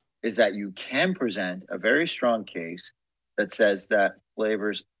Scotia is that you can present a very strong case that says that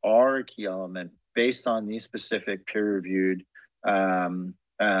flavors are a key element based on these specific peer-reviewed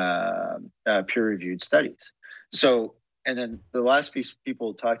studies. So, and then the last piece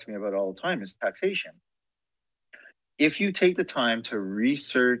people talk to me about all the time is taxation. If you take the time to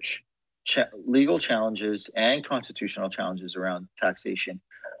research legal challenges and constitutional challenges around taxation,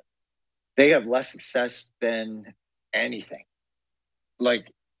 they have less success than anything.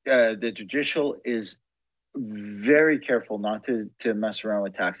 Like the judicial is very careful not to mess around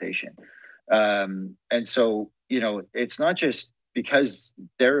with taxation. And so, you know, it's not just because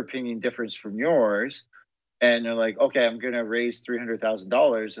their opinion differs from yours and they're like, okay, I'm going to raise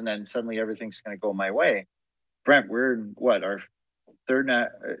 $300,000 and then suddenly everything's going to go my way. Brent, we're in what, our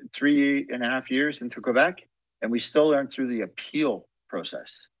 3.5 years into Quebec, and we still aren't through the appeal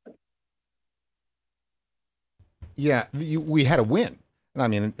process. Yeah, we had a win. I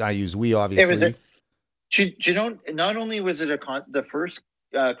mean, I use we, obviously. Do you know, not only was it the first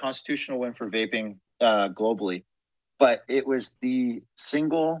constitutional win for vaping globally, but it was the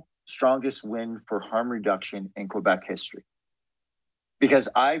single strongest win for harm reduction in Quebec history. Because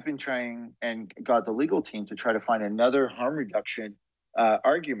I've been trying and got the legal team to try to find another harm reduction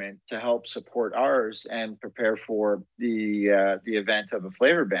argument to help support ours and prepare for the event of a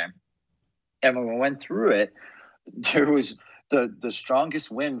flavor ban. And when we went through it, there was the strongest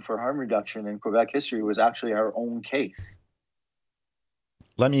win for harm reduction in Quebec history was actually our own case.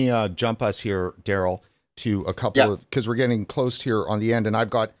 Let me jump us here, Daryl, to a couple of, because we're getting close here on the end, and I've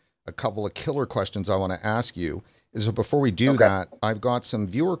got a couple of killer questions I want to ask you. So before we do that, I've got some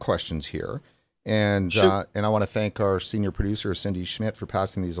viewer questions here, and I want to thank our senior producer, Cindy Schmidt, for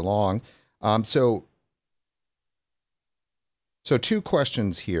passing these along. So 2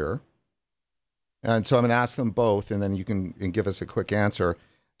 questions here, and so I'm going to ask them both, and then you can give us a quick answer.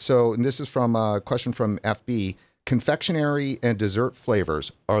 So, and this is from a question from FB. Confectionery and dessert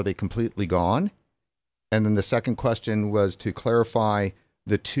flavors, are they completely gone? And then the second question was to clarify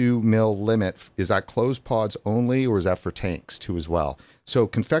the 2 ml limit. Is that closed pods only, or is that for tanks too as well? So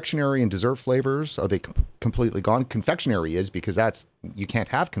confectionery and dessert flavors, are they completely gone? Confectionery is, because you can't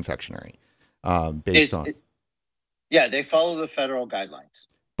have confectionery based on. Yeah, they follow the federal guidelines.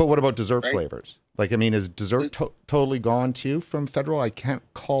 But what about dessert flavors? Like, I mean, is dessert totally gone too from federal? I can't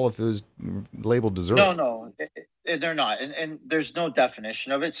call if it was labeled dessert. No, they're not. And there's no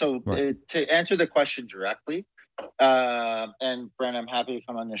definition of it. So to answer the question directly, and Brent, I'm happy to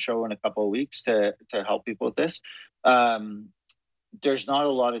come on the show in a couple of weeks to help people with this. There's not a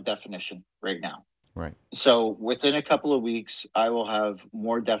lot of definition right now. Right. So within a couple of weeks, I will have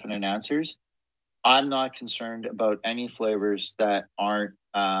more definite answers. I'm not concerned about any flavors that aren't,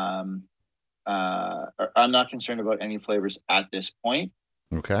 I'm not concerned about any flavors at this point.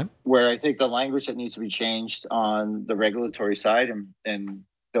 Okay. Where I think the language that needs to be changed on the regulatory side, and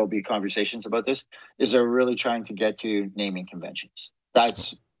there'll be conversations about this, is they're really trying to get to naming conventions.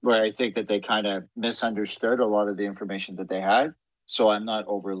 That's where I think that they kind of misunderstood a lot of the information that they had. So I'm not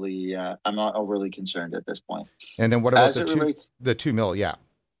overly concerned at this point. And then what about the 2 mil? Yeah.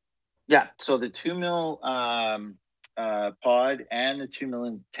 Yeah. So the 2 mil pod and the 2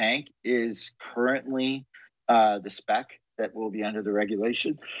 million tank is currently the spec that will be under the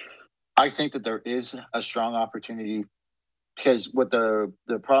regulation. I think that there is a strong opportunity, because what the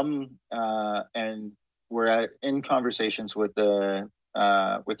problem, and we're in conversations with the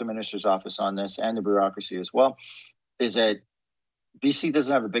minister's office on this and the bureaucracy as well, is that BC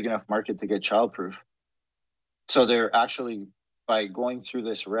doesn't have a big enough market to get childproof. So they're actually, by going through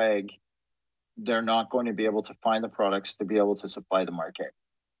this reg, they're not going to be able to find the products to be able to supply the market.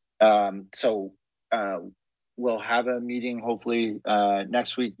 So we'll have a meeting hopefully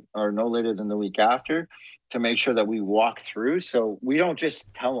next week or no later than the week after to make sure that we walk through. So we don't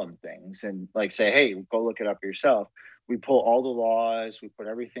just tell them things and like say, hey, go look it up yourself. We pull all the laws, we put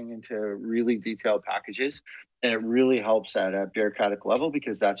everything into really detailed packages, and it really helps at a bureaucratic level,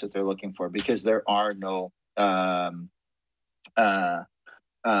 because that's what they're looking for, because there are no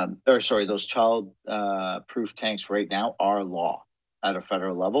those child proof tanks right now are law at a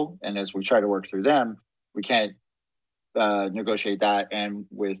federal level. And as we try to work through them, we can't negotiate that and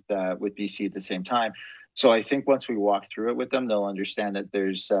with BC at the same time. So I think once we walk through it with them, they'll understand that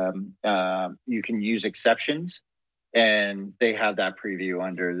there's you can use exceptions, and they have that preview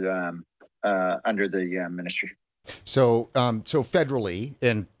under the ministry. So so federally,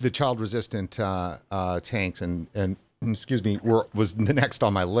 and the child resistant tanks and excuse me, was the next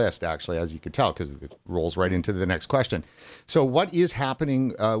on my list, actually, as you could tell, because it rolls right into the next question. So what is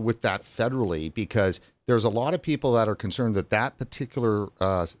happening with that federally? Because there's a lot of people that are concerned that that particular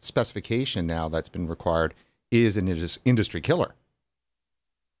specification now that's been required is an industry killer.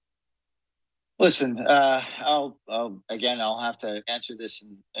 Listen, I'll have to answer this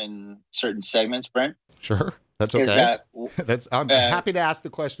in certain segments, Brent. Sure, that's okay. I'm happy to ask the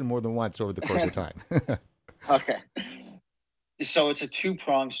question more than once over the course of time. Okay. So it's a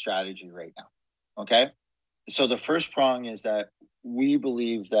two-pronged strategy right now. Okay. So the first prong is that we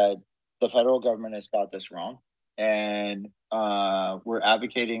believe that the federal government has got this wrong, and we're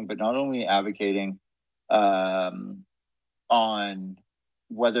advocating, but not only advocating on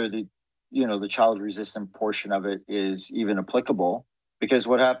whether the child-resistant portion of it is even applicable, because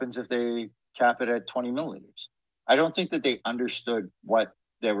what happens if they cap it at 20 milliliters? I don't think that they understood what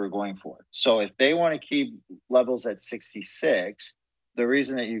they were going for. So if they want to keep levels at 66, the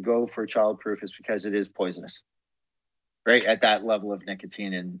reason that you go for childproof is because it is poisonous, right? At that level of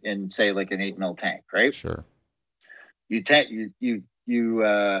nicotine in say like an 8 ml tank, right? Sure. You cap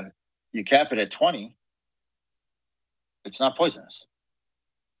it at 20, it's not poisonous.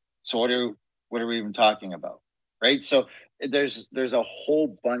 So what are we even talking about, right? So there's a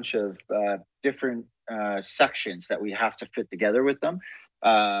whole bunch of different sections that we have to fit together with them.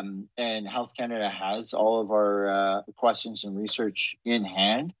 And Health Canada has all of our questions and research in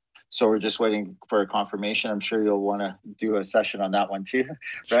hand. So we're just waiting for a confirmation. I'm sure you'll want to do a session on that one too,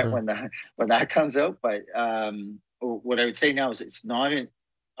 right? Sure. When that comes out. But what I would say now is it's not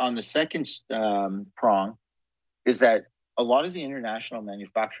on the second prong, is that a lot of the international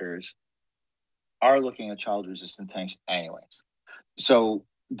manufacturers are looking at child-resistant tanks anyways. So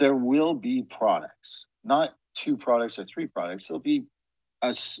there will be products, not 2 products or 3 products. There'll be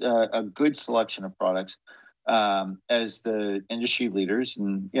a good selection of products as the industry leaders,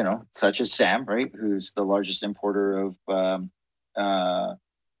 and such as SAM, right, who's the largest importer of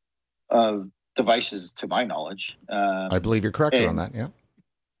devices to my knowledge. I believe you're correct on that. Yeah.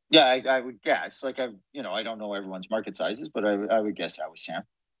 Yeah, I would guess. Like I don't know everyone's market sizes, but I would guess that was SAM.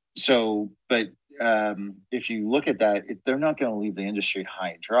 So, but if you look at that, they're not going to leave the industry high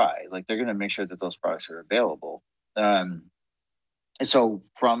and dry. Like they're going to make sure that those products are available. So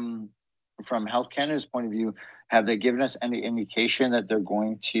from Health Canada's point of view, have they given us any indication that they're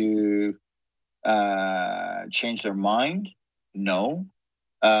going to change their mind? No.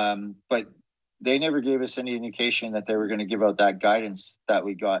 But they never gave us any indication that they were going to give out that guidance that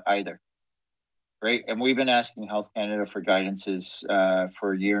we got either. Right. And we've been asking Health Canada for guidances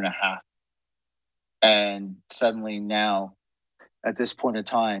for a year and a half. And suddenly now, at this point in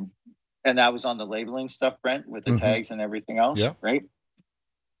time, and that was on the labeling stuff, Brent, with the tags and everything else, right?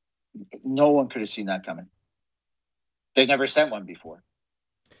 No one could have seen that coming. They never sent one before.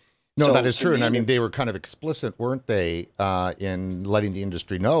 No, so, that is true. And I mean, they were kind of explicit, weren't they, in letting the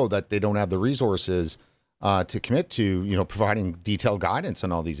industry know that they don't have the resources to commit to, providing detailed guidance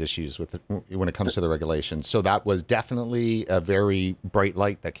on all these issues when it comes to the regulations. So that was definitely a very bright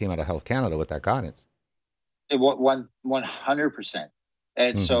light that came out of Health Canada with that guidance. 100%.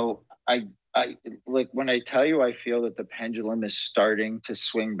 And so I like when I tell you I feel that the pendulum is starting to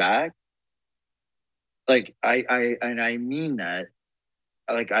swing back. Like I mean that.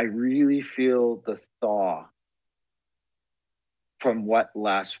 Like I really feel the thaw from what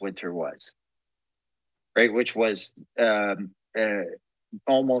last winter was, right? Which was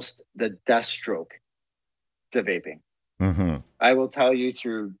almost the death stroke to vaping. I will tell you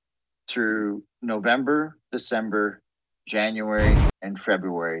through November, December, January, and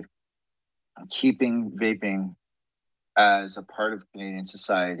February, keeping vaping as a part of Canadian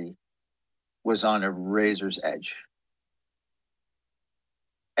society was on a razor's edge.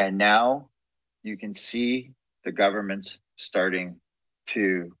 And now you can see the government's starting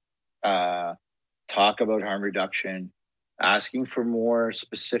to talk about harm reduction, asking for more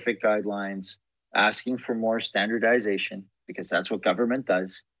specific guidelines, asking for more standardization, because that's what government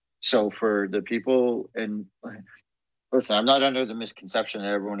does. So for the people, and listen, I'm not under the misconception that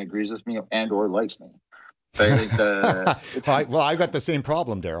everyone agrees with me and or likes me. But I think well, I've got the same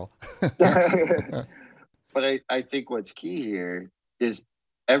problem, Daryl. But I think what's key here is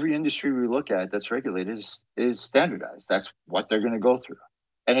every industry we look at that's regulated is standardized. That's what they're going to go through.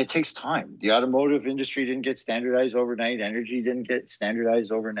 And it takes time. The automotive industry didn't get standardized overnight. Energy didn't get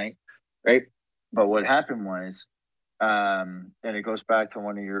standardized overnight, right? But what happened was, and it goes back to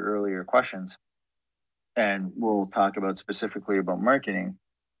one of your earlier questions, and we'll talk about specifically about marketing,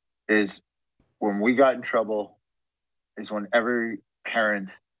 is when we got in trouble is when every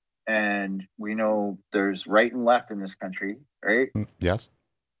parent and we know there's right and left in this country, right? Yes.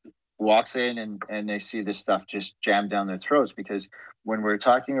 Walks in and they see this stuff just jammed down their throats, because when we're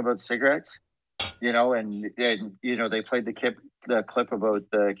talking about cigarettes, you know, and you know, they played the clip about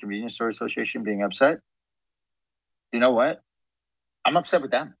the Convenience Store Association being upset. You know what? I'm upset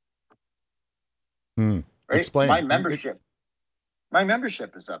with them. Right? Explain. My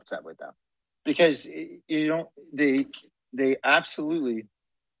membership is upset with them, because you know, they absolutely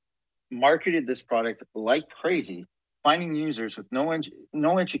marketed this product like crazy, finding users with no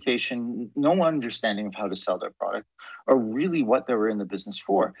education, no understanding of how to sell their product, or really what they were in the business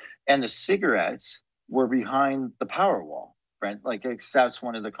for. And the cigarettes were behind the Powerwall, Brent. Like, that's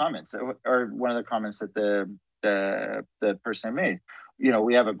one of the comments, or one of the comments that the person made. You know,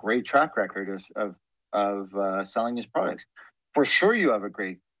 we have a great track record of selling these products. For sure, you have a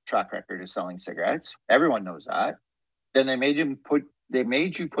great track record of selling cigarettes. Everyone knows that. Then they made you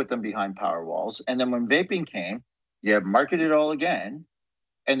put them behind Powerwalls, and then when vaping came, you have marketed it all again,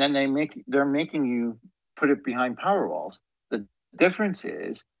 and then they're making you put it behind Powerwalls. The difference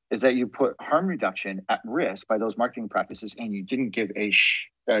is that you put harm reduction at risk by those marketing practices, and you didn't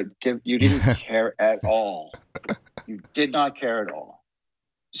you didn't care at all. You did not care at all.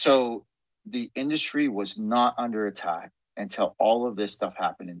 So the industry was not under attack until all of this stuff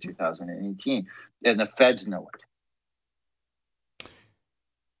happened in 2018, and the feds know it.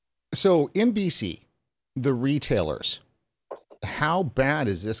 So in BC, the retailers, how bad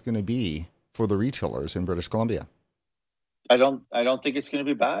is this going to be for the retailers in British Columbia? I don't think it's going to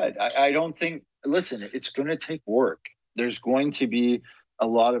be bad. I don't think, listen, it's going to take work. There's going to be a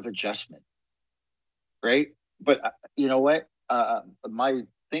lot of adjustment, right? But you know what? My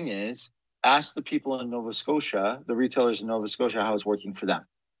thing is, ask the people in Nova Scotia, the retailers in Nova Scotia, how it's working for them.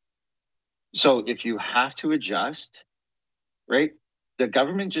 So if you have to adjust, right? The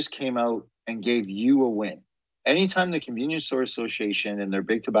government just came out and gave you a win. Anytime the Convenience Store Association and their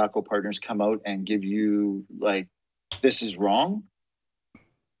big tobacco partners come out and give you, like, this is wrong,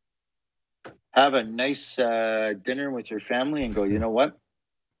 have a nice dinner with your family and go, you know what?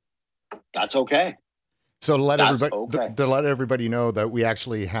 That's okay. So to let everybody know that we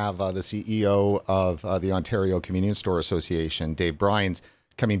actually have the CEO of the Ontario Convenience Store Association, Dave Bryans,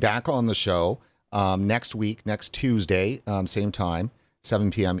 coming back on the show next week, next Tuesday, same time,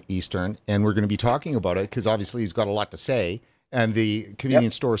 7 p.m. Eastern. And we're going to be talking about it because obviously he's got a lot to say. And the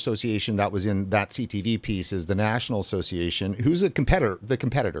Convenience Store Association that was in that CTV piece is the National Association, who's the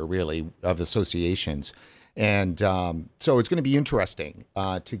competitor really of associations. And so it's going to be interesting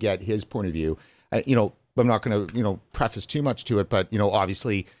to get his point of view. You know, I'm not going to, preface too much to it, but,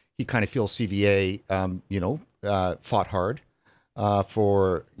 obviously he kind of feels CVA, fought hard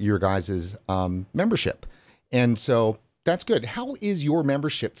for your guys' membership. And so that's good. How is your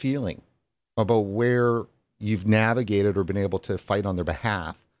membership feeling about where you've navigated or been able to fight on their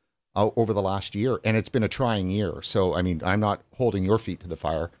behalf over the last year? And it's been a trying year. So, I mean, I'm not holding your feet to the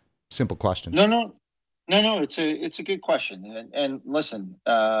fire. Simple question. No. It's a good question. And listen,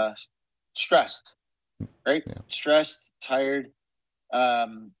 stressed, right? Yeah. Stressed, tired.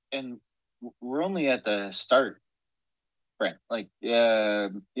 And we're only at the start, Brent. Like,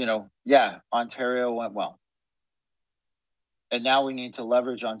 Ontario went well. And now we need to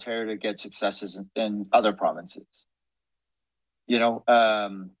leverage Ontario to get successes in other provinces.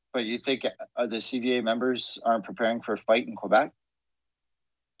 But you think the CVA members aren't preparing for a fight in Quebec?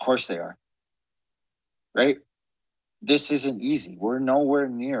 Of course they are. Right? This isn't easy. We're nowhere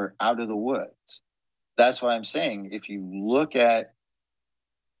near out of the woods. That's why I'm saying, if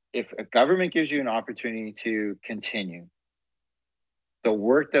a government gives you an opportunity to continue the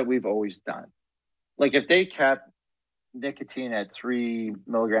work that we've always done, like if they kept nicotine at 3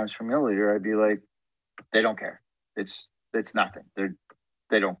 milligrams per milliliter, I'd be like, they don't care. It's nothing.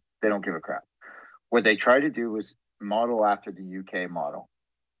 They don't give a crap. What they try to do is model after the UK model.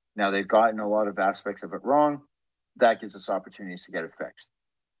 Now they've gotten a lot of aspects of it wrong. That gives us opportunities to get it fixed.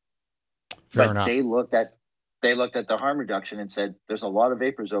 Fair enough. They looked at the harm reduction and said, there's a lot of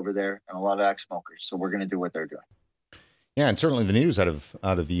vapors over there and a lot of ex-smokers, so we're going to do what they're doing. Yeah, and certainly the news out of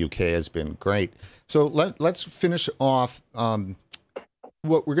the UK has been great. So let's finish off.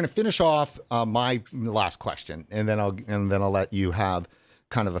 What we're going to finish off my last question, and then I'll let you have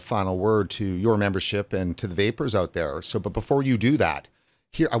kind of a final word to your membership and to the vapors out there. So, but before you do that,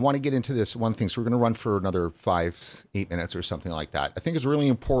 here I want to get into this one thing. So we're going to run for another 5-8 minutes or something like that. I think it's really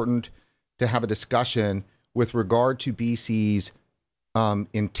important to have a discussion with regard to BC's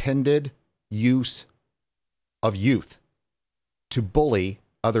intended use of youth to bully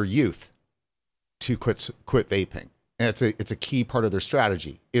other youth to quit vaping. and it's a key part of their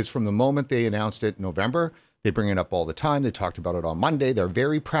strategy, is from the moment they announced it in November, they bring it up all the time. They talked about it on Monday. They're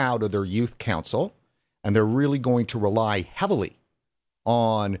very proud of their youth council, and they're really going to rely heavily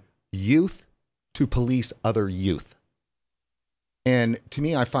on youth to police other youth. And to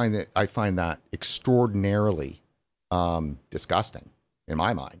me, I find that extraordinarily disgusting in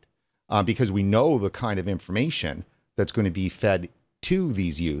my mind, because we know the kind of information that's going to be fed to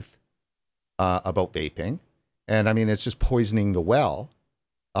these youth about vaping. And I mean, it's just poisoning the well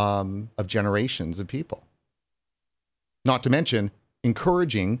of generations of people. Not to mention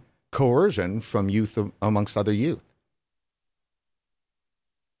encouraging coercion from youth amongst other youth.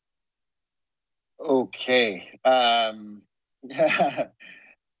 Okay.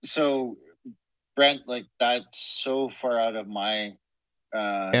 So, Brent, like, that's so far out of my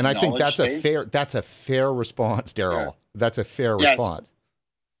and I think that's a fair response, Daryl. Yeah. That's a fair response.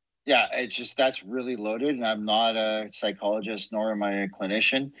 Yeah, it's just, that's really loaded, and I'm not a psychologist nor am I a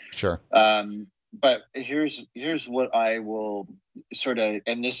clinician. Sure. But here's what I will sort of,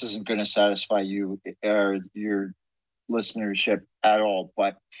 and this isn't going to satisfy you or your listenership at all,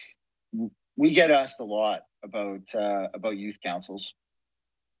 but we get asked a lot about youth councils,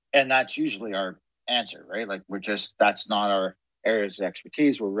 and that's usually our answer, right? Like, that's not our areas of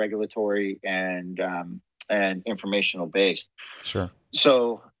expertise. We're regulatory and informational based. Sure.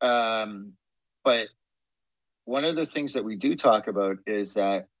 So, but one of the things that we do talk about is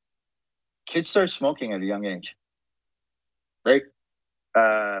that kids start smoking at a young age, right?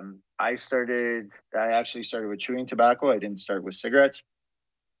 I actually started with chewing tobacco. I didn't start with cigarettes.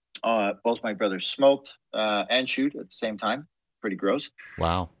 Both my brothers smoked and chewed at the same time. Pretty gross.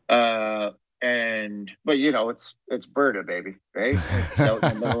 Wow. But you know, it's Berta, baby, right? It's out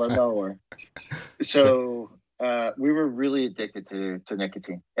in the middle of nowhere. So we were really addicted to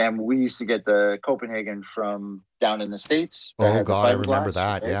nicotine, and we used to get the Copenhagen from down in the States. Oh God, I remember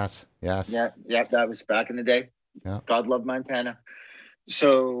that. Right? Yes. Yeah, that was back in the day. Yeah. God love Montana.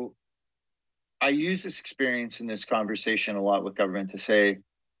 So I use this experience in this conversation a lot with government to say,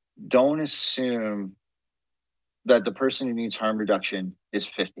 don't assume that the person who needs harm reduction is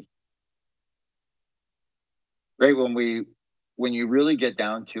 50. Right? When you really get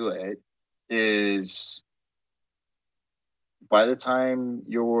down to it, is by the time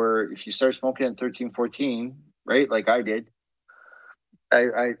if you start smoking at 13, 14, right? Like I did.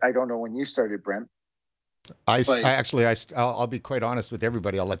 I don't know when you started, Brent. I'll be quite honest with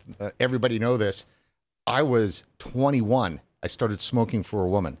everybody. I'll let everybody know this. I was 21. I started smoking for a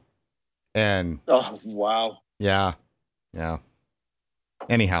woman. And oh, wow. Yeah.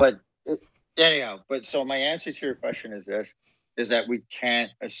 Anyhow, but so my answer to your question is this, is that we can't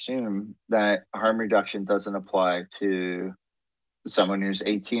assume that harm reduction doesn't apply to someone who's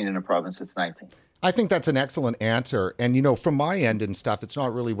 18 in a province that's 19. I think that's an excellent answer. And, you know, from my end and stuff, it's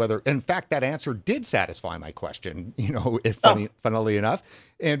not really whether, in fact, that answer did satisfy my question, you know, funnily enough.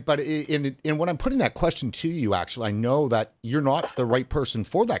 But when I'm putting that question to you, actually, I know that you're not the right person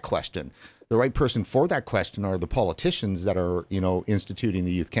for that question. The right person for that question are the politicians that are, you know, instituting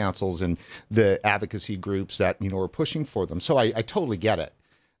the youth councils and the advocacy groups that, you know, are pushing for them. So I totally get it.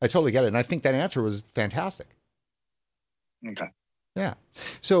 And I think that answer was fantastic. Okay. Yeah.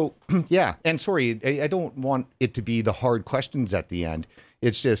 So, yeah. And sorry, I don't want it to be the hard questions at the end.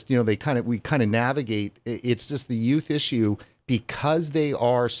 It's just, you know, we kind of navigate. It's just the youth issue, because they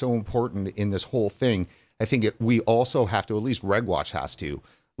are so important in this whole thing. I think we also have to, at least RegWatch has to,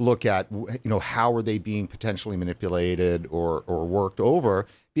 look at, you know, how are they being potentially manipulated or worked over,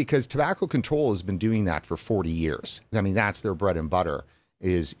 because tobacco control has been doing that for 40 years. I mean, that's their bread and butter.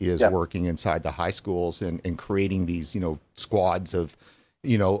 Is working inside the high schools and creating these, you know, squads of,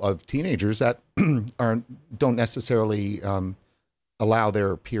 you know, of teenagers that don't necessarily allow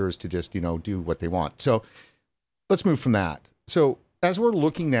their peers to just, you know, do what they want. So let's move from that. So as we're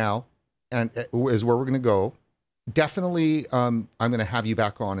looking now, and is where we're going to go, definitely I'm going to have you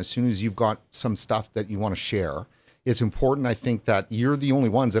back on as soon as you've got some stuff that you want to share. It's important, I think, that you're the only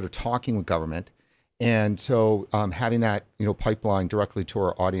ones that are talking with government. And so having that, you know, pipeline directly to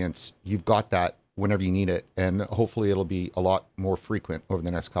our audience, you've got that whenever you need it. And hopefully it'll be a lot more frequent over the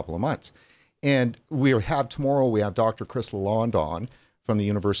next couple of months. And tomorrow we have Dr. Chris Lalonde on from the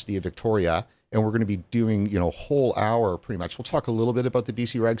University of Victoria. And we're going to be doing, you know, a whole hour pretty much. We'll talk a little bit about the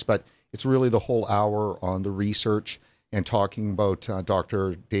BC regs, but it's really the whole hour on the research and talking about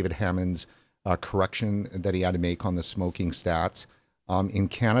Dr. David Hammond's correction that he had to make on the smoking stats in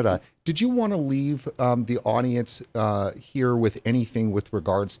Canada. Did you want to leave the audience here with anything with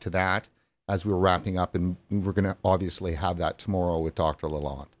regards to that as we were wrapping up? And we're going to obviously have that tomorrow with Dr.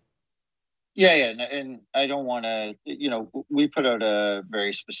 Lalonde. Yeah, and I don't want to. We put out a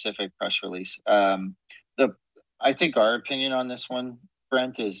very specific press release. I think our opinion on this one,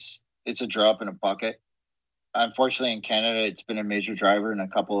 Brent, is it's a drop in a bucket. Unfortunately, in Canada, it's been a major driver in a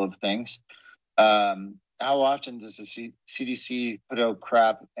couple of things. How often does the CDC put out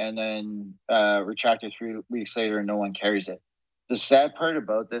crap and then retract it 3 weeks later and no one carries it? The sad part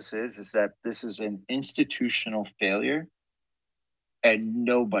about this is that this is an institutional failure, and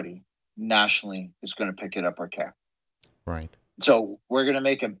nobody nationally is going to pick it up or care. Right. So we're going to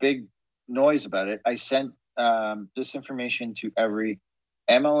make a big noise about it. I sent this information to every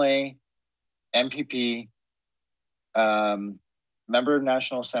MLA, MPP, member of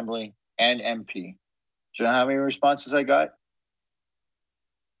National Assembly, and MP. Do you know how many responses I got?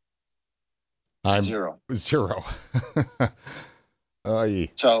 Zero.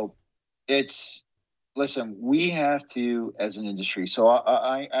 So listen, we have to, as an industry, so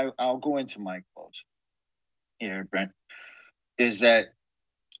I'll go into my close here, Brent, is that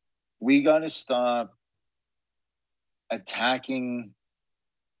we got to stop attacking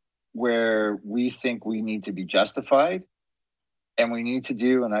where we think we need to be justified. And we need to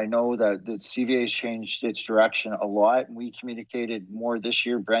do, and I know that the CVA has changed its direction a lot. And we communicated more this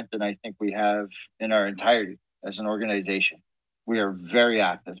year, Brent, than I think we have in our entirety as an organization. We are very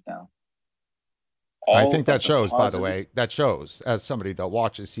active now. I think that shows, by the way, that shows. As somebody that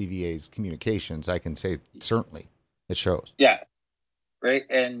watches CVA's communications, I can say certainly it shows. Yeah, right.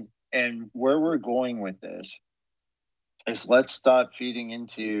 And where we're going with this is let's stop feeding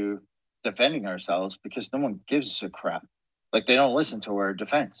into defending ourselves, because no one gives us a crap. Like, they don't listen to our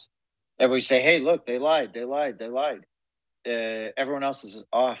defense. And we say, hey, look, they lied. Everyone else is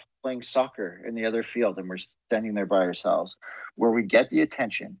off playing soccer in the other field, and we're standing there by ourselves. Where we get the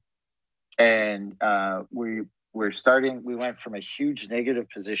attention, and we went from a huge negative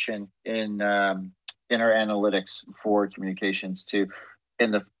position in our analytics for communications to,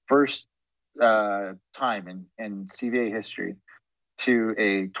 in the first time in CVA history, to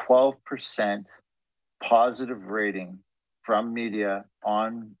a 12% positive rating from media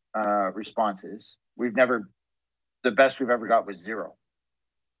on responses. The best we've ever got was 0.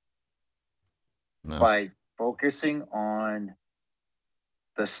 No. By focusing on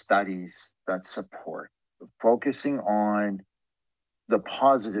the studies that support, focusing on the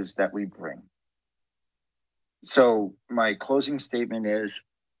positives that we bring. So my closing statement is,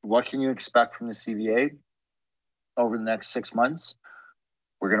 what can you expect from the CVA over the next 6 months?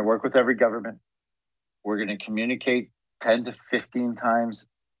 We're going to work with every government. We're going to communicate 10 to 15 times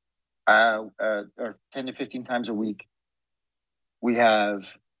or 10 to 15 times a week. We have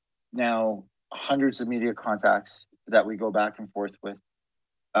now hundreds of media contacts that we go back and forth with,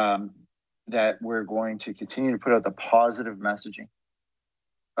 that we're going to continue to put out the positive messaging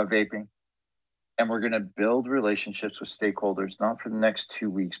of vaping. And we're going to build relationships with stakeholders, not for the next 2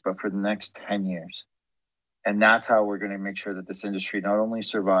 weeks, but for the next 10 years. And that's how we're going to make sure that this industry not only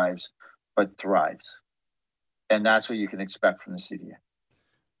survives, but thrives. And that's what you can expect from the CVA.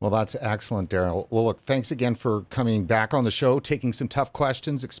 Well, that's excellent, Daryl. Well, look, thanks again for coming back on the show, taking some tough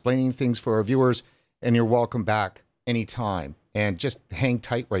questions, explaining things for our viewers, and you're welcome back anytime. And just hang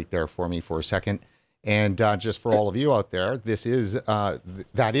tight right there for me for a second. And just for all of you out there, that is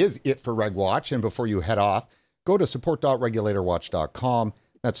it for RegWatch. And before you head off, go to support.regulatorwatch.com.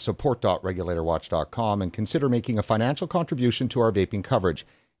 That's support.regulatorwatch.com, and consider making a financial contribution to our vaping coverage.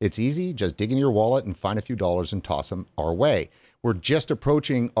 It's easy. Just dig in your wallet and find a few dollars and toss them our way. We're just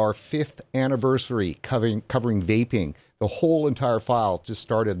approaching our 5th anniversary covering vaping. The whole entire file just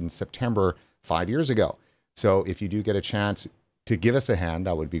started in September 5 years ago. So if you do get a chance to give us a hand,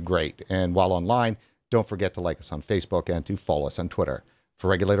 that would be great. And while online, don't forget to like us on Facebook and to follow us on Twitter. For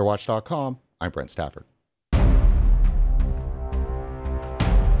RegulatorWatch.com, I'm Brent Stafford.